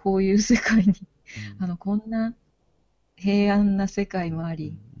こういう世界に、うん、こんな平安な世界もあうん、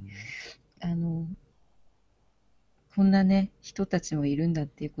り、あの、こんなね、人たちもいるんだっ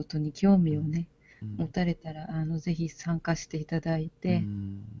ていうことに興うん、味をね、うん、持たれたら、ぜひ参加していただいうて、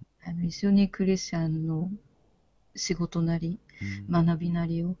ん、一緒にクリスチャンの仕事なり、うん、学びな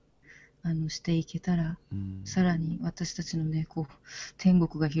りを、していけたら、うん、さらに私たちのね、天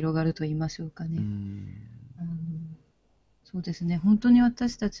国が広がると言いましょうかうね。ん、あの、そうですね、本当に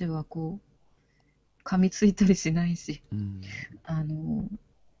私たちは噛みついたりしないし、うん、あの、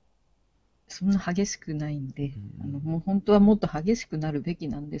そんな激しくないんで、うん。もう本当はもっと激しくなるべき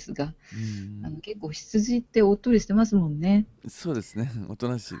なんですが、うん。結構羊っておっとりしてますもんね。そうですね。おと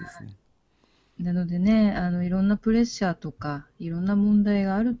なしいですね。なのでね、いろんなプレッシャーとか、いろんな問題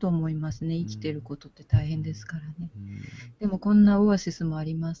があると思いますね。生きてるうん。ことって大うん。変ですからね。うん。でもこんなオアシスもあ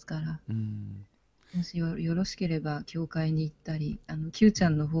りますから、うん。もしよろしければ教会に行ったり、Q ちゃ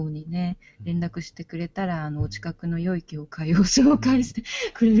んの方にね、うん。連絡してくれたら、おうん。近くの良い教会を紹うん。介して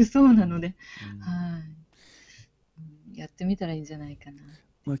くれるそうなうん。ので、うん。はい、やってみたらいいんじゃないかな。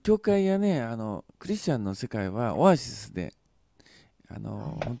まあ、教会やね、クリスチャンの世界はオアシスで、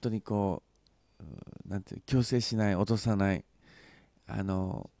本当にこう、なんていう、強制しない、脅さない、あ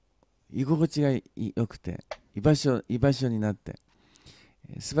の、居心地が良くて、居場所になって、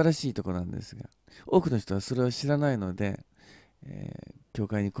素晴らしいところなんですが、多くの人はそれを知らないので、教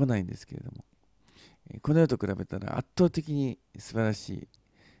会に来ないんですけれども、この世と比べたら圧倒的に素晴らしい、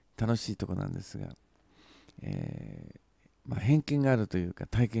楽しいところなんですが、まあ、偏見があるというか、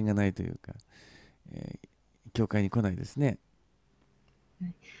体験がないというか、え教会に来ないですね。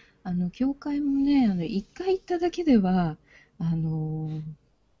はい、教会もね、一回行っただけでは、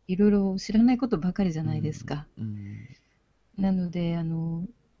いろいろ知らないことばかりじゃないですうん。か。うん。なので、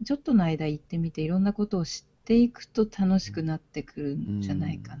ちょっとの間行ってみて、いろんなことを知っていくと楽しくなってくるうんじゃ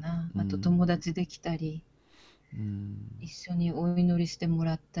ないかん。な。あとうん。友達できたり、うん。一緒にお祈りしても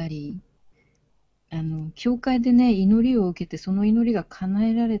らったり、教会でね、祈りを受けて、その祈りが叶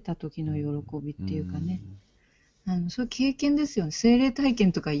えられた時の喜びっうていうかね、ん。そういう経験ですよね。精霊体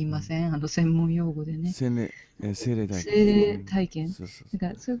験とか言いうん。ません？専門用語でね。精霊体験。精霊うん。体験。そうそうそだ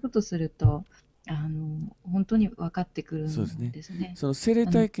からそういうことすると、本当に分かってくう。るんそうですね。ですね。その精霊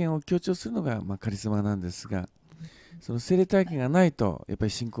あの、体験を強調するのが、まあ、カリスマなんですが、その精霊体験がないと、やっぱ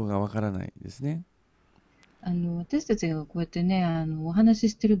り信仰がわからないですね。私たちがこうやってね、お話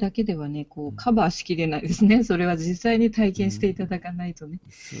ししてるだけではね、こう、うん。カバーしきれないですね。それは実際に体験していうん。ただかないとね。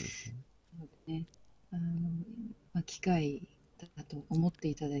そうですね。なのでね、あの、機会だと思って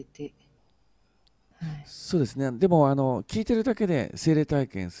いただいて、はい。そうですね。でも、聞いてるだけで精霊体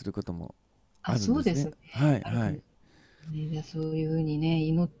験することもあ、あるんですね。そうですね。はい、あるかもはい、しれない。じゃあそういうふうにね、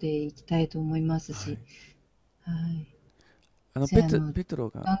祈っていきたいと思いますし、はい。はい。じゃあ、ペトロ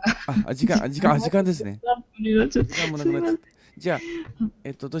が、時間が、時間、時間ですね。13分になっちゃっ時間もた。なくなっちゃった。すみません。じゃ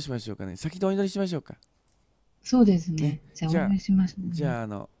あ、どうしましょうかね。先にお祈りしましょうか。そうですね。ね。じゃあ、おじゃあ、願いしますね。じゃ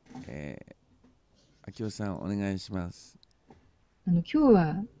あ、秋夫さん、お願いします。今日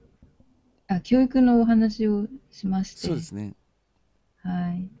は、教育のお話をしまして、そうですね。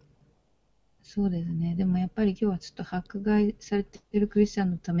はい。そうですね。でもやっぱり今日はちょっと迫害されているクリスチャ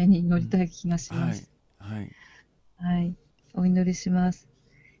ンのために祈りうん。たい気がしまはい、す。はい。はい。お祈りします。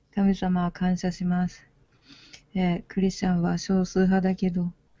神様は感謝します。クリスチャンは少数派だけ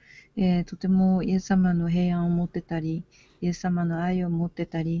ど、とてもイエス様の平安を持ってたり、イエス様の愛を持って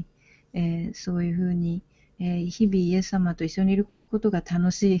たり、そういうふうに、日々イエス様と一緒にいることが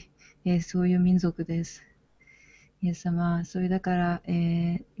楽しい、そういう民族です。イエス様、それだから、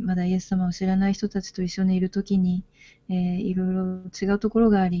まだイエス様を知らない人たちと一緒にいるときに、いろいろ違うところ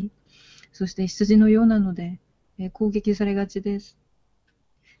があり、そして羊のようなので、攻撃されがちです。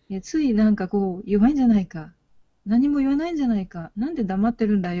ついなんかこう、弱いんじゃないか、何も言わないんじゃないか、なんで黙って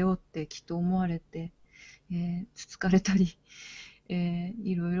るんだよってきっと思われて、つつかれたり、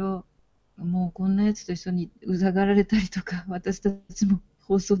いろいろ、もうこんなやつと一緒にうざがられたりとか、私たちも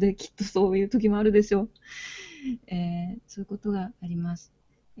放送できっとそういう時もあるでしょう。そういうことがあります。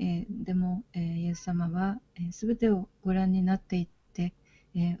でも、イエス様はすべてをご覧になっていて、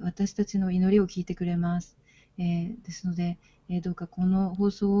私たちの祈りを聞いてくれます。ですので、どうかこの放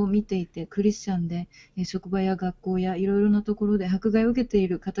送を見ていて、クリスチャンで、職場や学校やいろいろなところで迫害を受けてい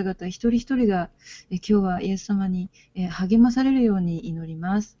る方々一人一人が、今日はイエス様に、励まされるように祈り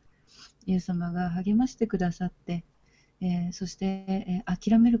ます。イエス様が励ましてくださって、そして、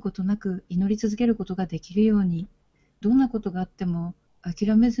諦めることなく祈り続けることができるように、どんなことがあっても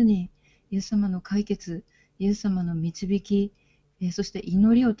諦めずに、イエス様の解決、イエス様の導き、そして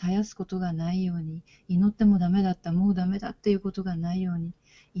祈りを絶やすことがないように、祈ってもダメだった、もうダメだっていうことがないように、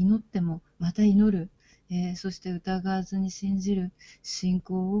祈ってもまた祈る、そして疑わずに信じる信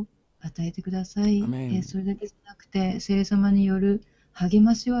仰を与えてください。アメン。それだけじゃなくて、聖霊様による励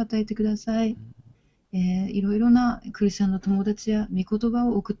ましを与えてください。いろいろなクリスチャンの友達や御言葉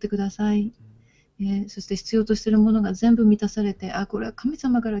を送ってください。そして必要としているものが全部満たされて、これは神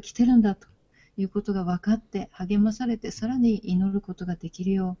様から来てるんだということが分かって励まされて、さらに祈ることができ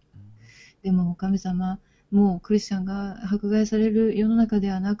るよう。でも神様、もうクリスチャンが迫害される世の中で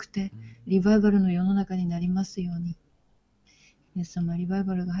はなくて、リバイバルの世の中になりますように。イエス様、リバイ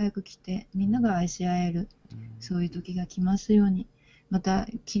バルが早く来て、みんなが愛し合える、そういう時が来ますように。また、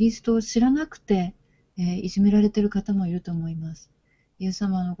キリストを知らなくて、いじめられている方もいると思います。イエス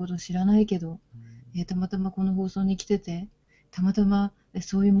様のことを知らないけど、たまたまこの放送に来てて、たまたま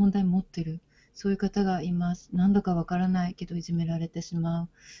そういう問題を持ってる。そういう方がいます。なんだかわからないけどいじめられてしまう。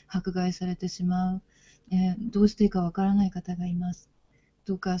迫害されてしまう。どうしていいかわからない方がいます。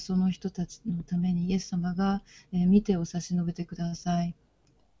どうかその人たちのためにイエス様が、見てを差し伸べてください。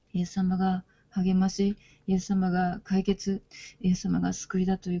イエス様が励まし、イエス様が解決、イエス様が救い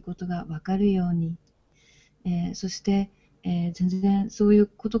だということがわかるように、そして、全然そういう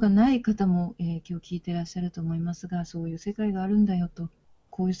ことがない方も、今日聞いていらっしゃると思いますが、そういう世界があるんだよと、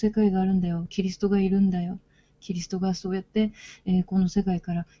こういう世界があるんだよ、キリストがいるんだよ、キリストがそうやって、この世界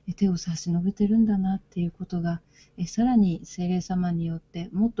から手を差し伸べてるんだなっていうことが、さらに聖霊様によって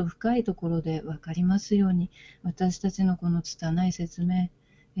もっと深いところで分かりますように、私たちのこの拙い説明、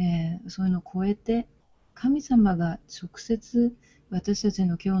そういうのを超えて、神様が直接私たち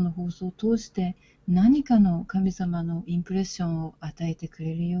の今日の放送を通して何かの神様のインプレッションを与えてく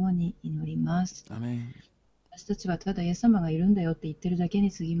れるように祈ります。アメン。私たちはただイエス様がいるんだよって言ってるだけ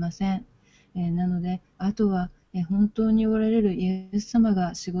に過ぎません。なので、あとは本当におられるイエス様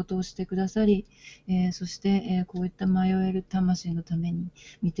が仕事をしてくださり、そして、こういった迷える魂のために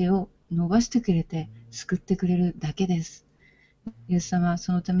御手を伸ばしてくれて救ってくれるだけです。イエス様、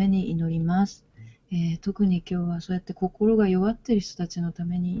そのために祈ります。特に今日はそうやって心が弱っている人たちのた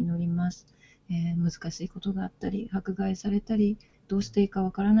めに祈ります。難しいことがあったり、迫害されたり、どうしていいか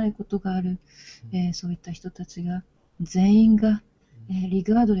わからないことがある、そういった人たちが全員が、リ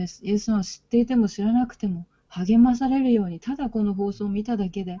ガードレス、イエス様を知っていても知らなくても励まされるように、ただこの放送を見ただ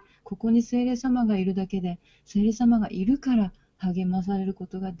けで、ここに聖霊様がいるだけで、聖霊様がいるから励まされるこ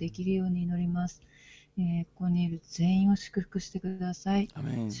とができるように祈ります。ここにいる全員を祝福してください。ア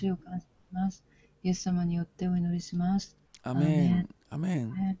メン。主を感謝します。イエス様によってお祈りします。アメン。アメ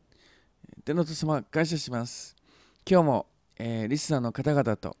ン。天の父様、感謝します。今日も、リスナーの方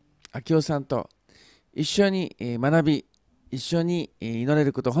々と、明夫さんと一緒に学び、一緒に祈れ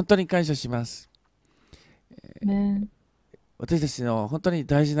ること、本当に感謝します。私たちの本当に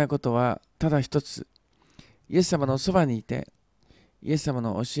大事なことは、ただ一つ、イエス様のそばにいて、イエス様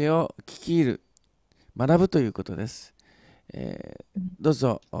の教えを聞き入る、学ぶということです。どう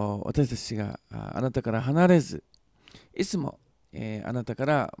ぞ私たちがあなたから離れず、いつも、あなたか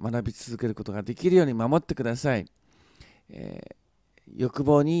ら学び続けることができるように守ってください。欲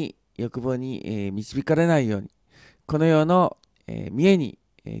望に、導かれないように、この世の、見栄に、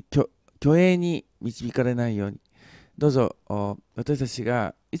虚栄に導かれないように、どうぞ私たち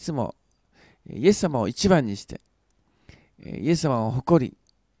がいつもイエス様を一番にして、イエス様を誇り、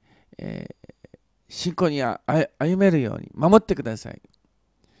信仰に歩めるように守ってください。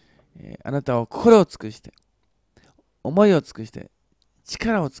あなたを心を尽くして、思いを尽くして、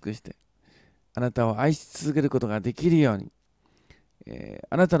力を尽くして、あなたを愛し続けることができるように、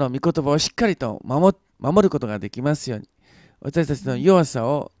あなたの御言葉をしっかりと守ることができますように、私たちの弱さ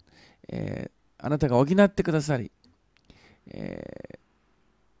を、あなたが補ってくださり、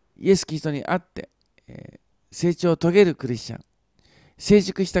イエス・キリストにあって、成長を遂げるクリスチャン、成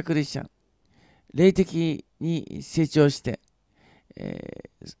熟したクリスチャン、霊的に成長して、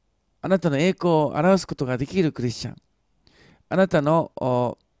あなたの栄光を表すことができるクリスチャン、あなたの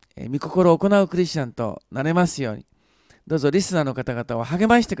御心を行うクリスチャンとなれますように、どうぞリスナーの方々を励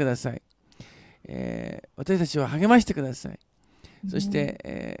ましてください。私たちを励ましてください。そし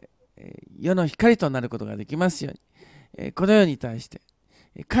て、世の光となることができますように、この世に対して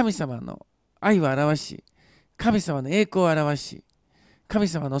神様の愛を表し、神様の栄光を表し、神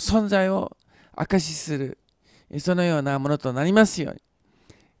様の存在を証しする、そのようなものとなりますように、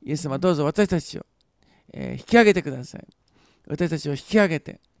イエス様どうぞ私たちを、引き上げてください。私たちを引き上げ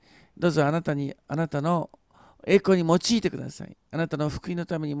て、どうぞあなたの栄光に用いてください。あなたの福音の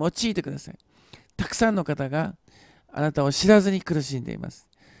ために用いてください。たくさんの方があなたを知らずに苦しんでいます。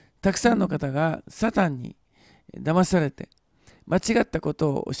たくさんの方がサタンに騙されて間違ったこ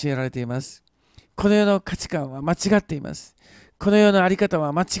とを教えられています。この世の価値観は間違っています。この世の在り方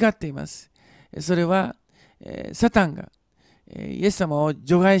は間違っています。それは、サタンがイエス様を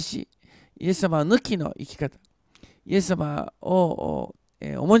除外し、イエス様を抜きの生き方、イエス様を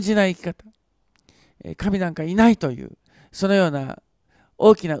重んじない生き方、神なんかいないという、そのような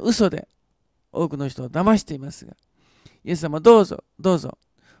大きな嘘で多くの人を騙していますが、イエス様どうぞ、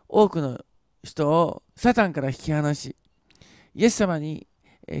多くの人をサタンから引き離し、イエス様に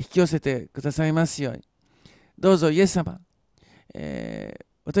引き寄せてくださいますように。どうぞイエス様、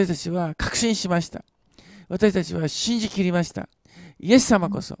私たちは確信しました。私たちは信じきりました。イエス様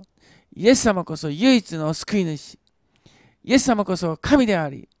こそ、イエス様こそ唯一の救い主。イエス様こそ神であ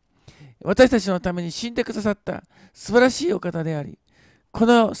り、私たちのために死んでくださった素晴らしいお方であり、こ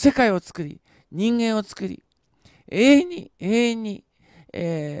の世界を作り、人間を作り、永遠に永遠に、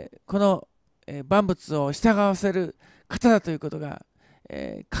この、万物を従わせる方だということが、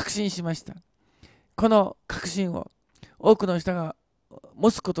確信しました。この確信を多くの人が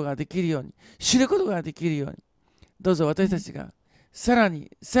持つことができるように、知ることができるように、どうぞ私たちがさらに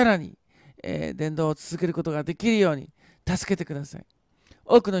さらに、伝道を続けることができるように助けてください。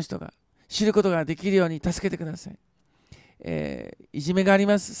多くの人が知ることができるように助けてください。いじめがあり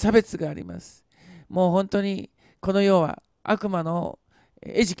ます。差別があります。もう本当にこの世は悪魔の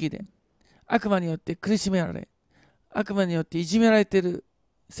餌食で、悪魔によって苦しめられ、悪魔によっていじめられている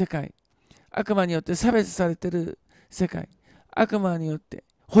世界、悪魔によって差別されている世界、悪魔によって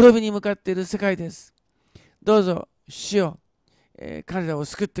滅びに向かっている世界です。どうぞ主よ、彼らを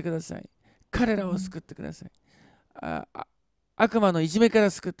救ってください。彼らを救ってください。悪魔のいじめから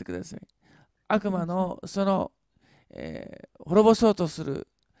救ってください。悪魔のその、滅ぼそうとする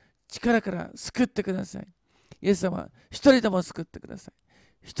力から救ってください。イエス様、一人でも救ってください。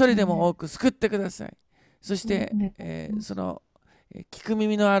一人でも多く救ってください。そして、その聞く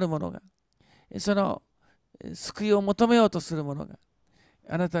耳のある者が、その救いを求めようとする者が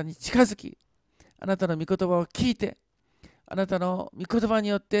あなたに近づき、あなたの御言葉を聞いて、あなたの御言葉に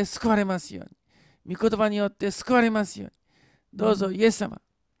よって救われますように、御言葉によって救われますように、どうぞイエス様、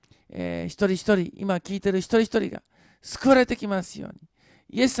一人一人、今聞いている一人一人が救われてきますように、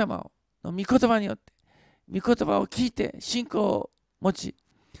イエス様の御言葉によって、御言葉を聞いて信仰を持ち、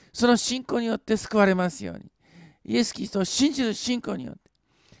その信仰によって救われますように、イエス・キリストを信じる信仰によって、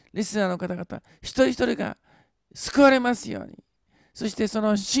リスナーの方々、一人一人が救われますように、そしてそ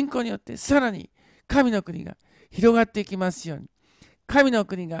の信仰によってさらに神の国が広がっていきますように、神の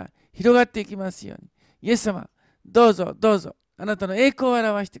国が広がっていきますように、イエス様、どうぞどうぞ、あなたの栄光を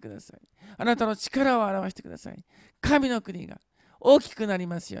表してください。あなたの力を表してください。神の国が大きくなり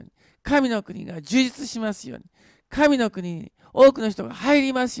ますように、神の国が充実しますように、神の国に多くの人が入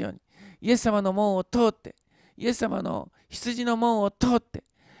りますように、イエス様の門を通って、イエス様の羊の門を通って、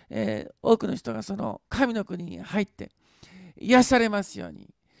多くの人がその神の国に入って癒されますように、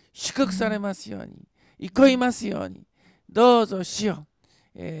祝福されますように、憩いますように、どうぞ主よ、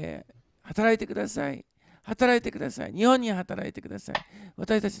働いてください。働いてください。日本に働いてください。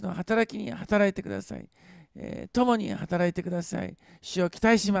私たちの働きに働いてください。共に働いてください。主を期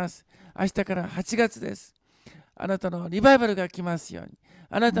待します。明日から8月です。あなたのリバイバルが来ますように。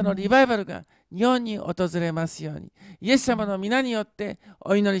あなたのリバイバルが日本に訪れますように。イエス様の皆によって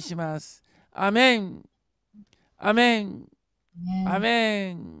お祈りします。アメン。アメン。ア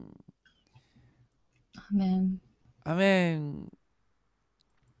メン。アメン。アメン。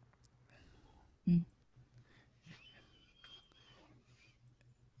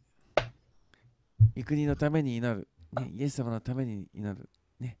御国のために祈る、ね、イエス様のために祈る、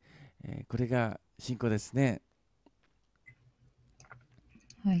ねこれが信仰ですね。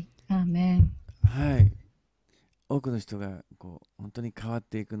はい、アーメン。はい。多くの人がこう本当に変わっ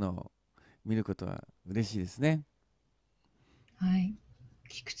ていくのを見ることは嬉しいですね。はい。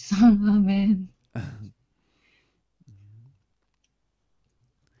菊池さん、アーメン。今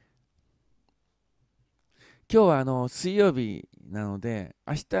日は水曜日なので、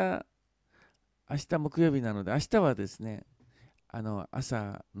明日木曜日なので、明日はですね、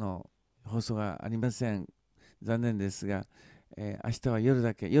朝の放送がありません。残念ですが、明日は夜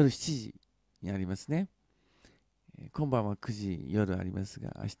7時にありますね。今晩は9時夜あります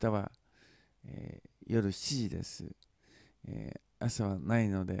が、明日は、夜7時です。朝はない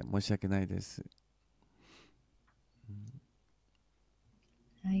ので申し訳ないです。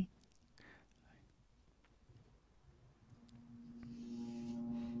はい。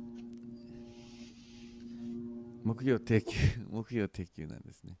木曜定休なん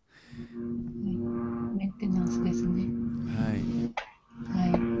ですね。はい、メンテナンスですね。はい。は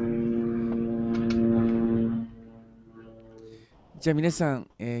い。じゃあ皆さん、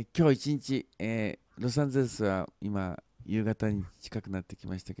今日一日、ロサンゼルスは今夕方に近くなってき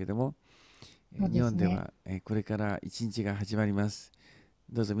ましたけども、日本では、これから一日が始まります。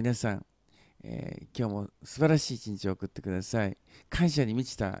どうぞ皆さん、今日も素晴らしい一日を送ってください。感謝に満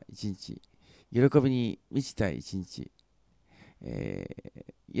ちた一日、喜びに満ちた一日、イ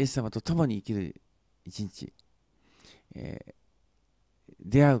エス様と共に生きる一日、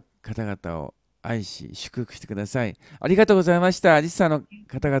出会う方々を愛し祝福してください。ありがとうございました。リスさんの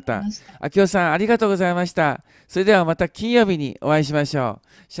方々、明夫さんありがとうございました。それではまた金曜日にお会いしましょう。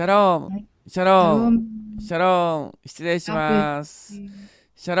シャローム、シャローム、シャローム、シャローム、失礼しGod bless ます。you.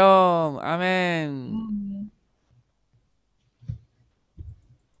 シャローム、アメン。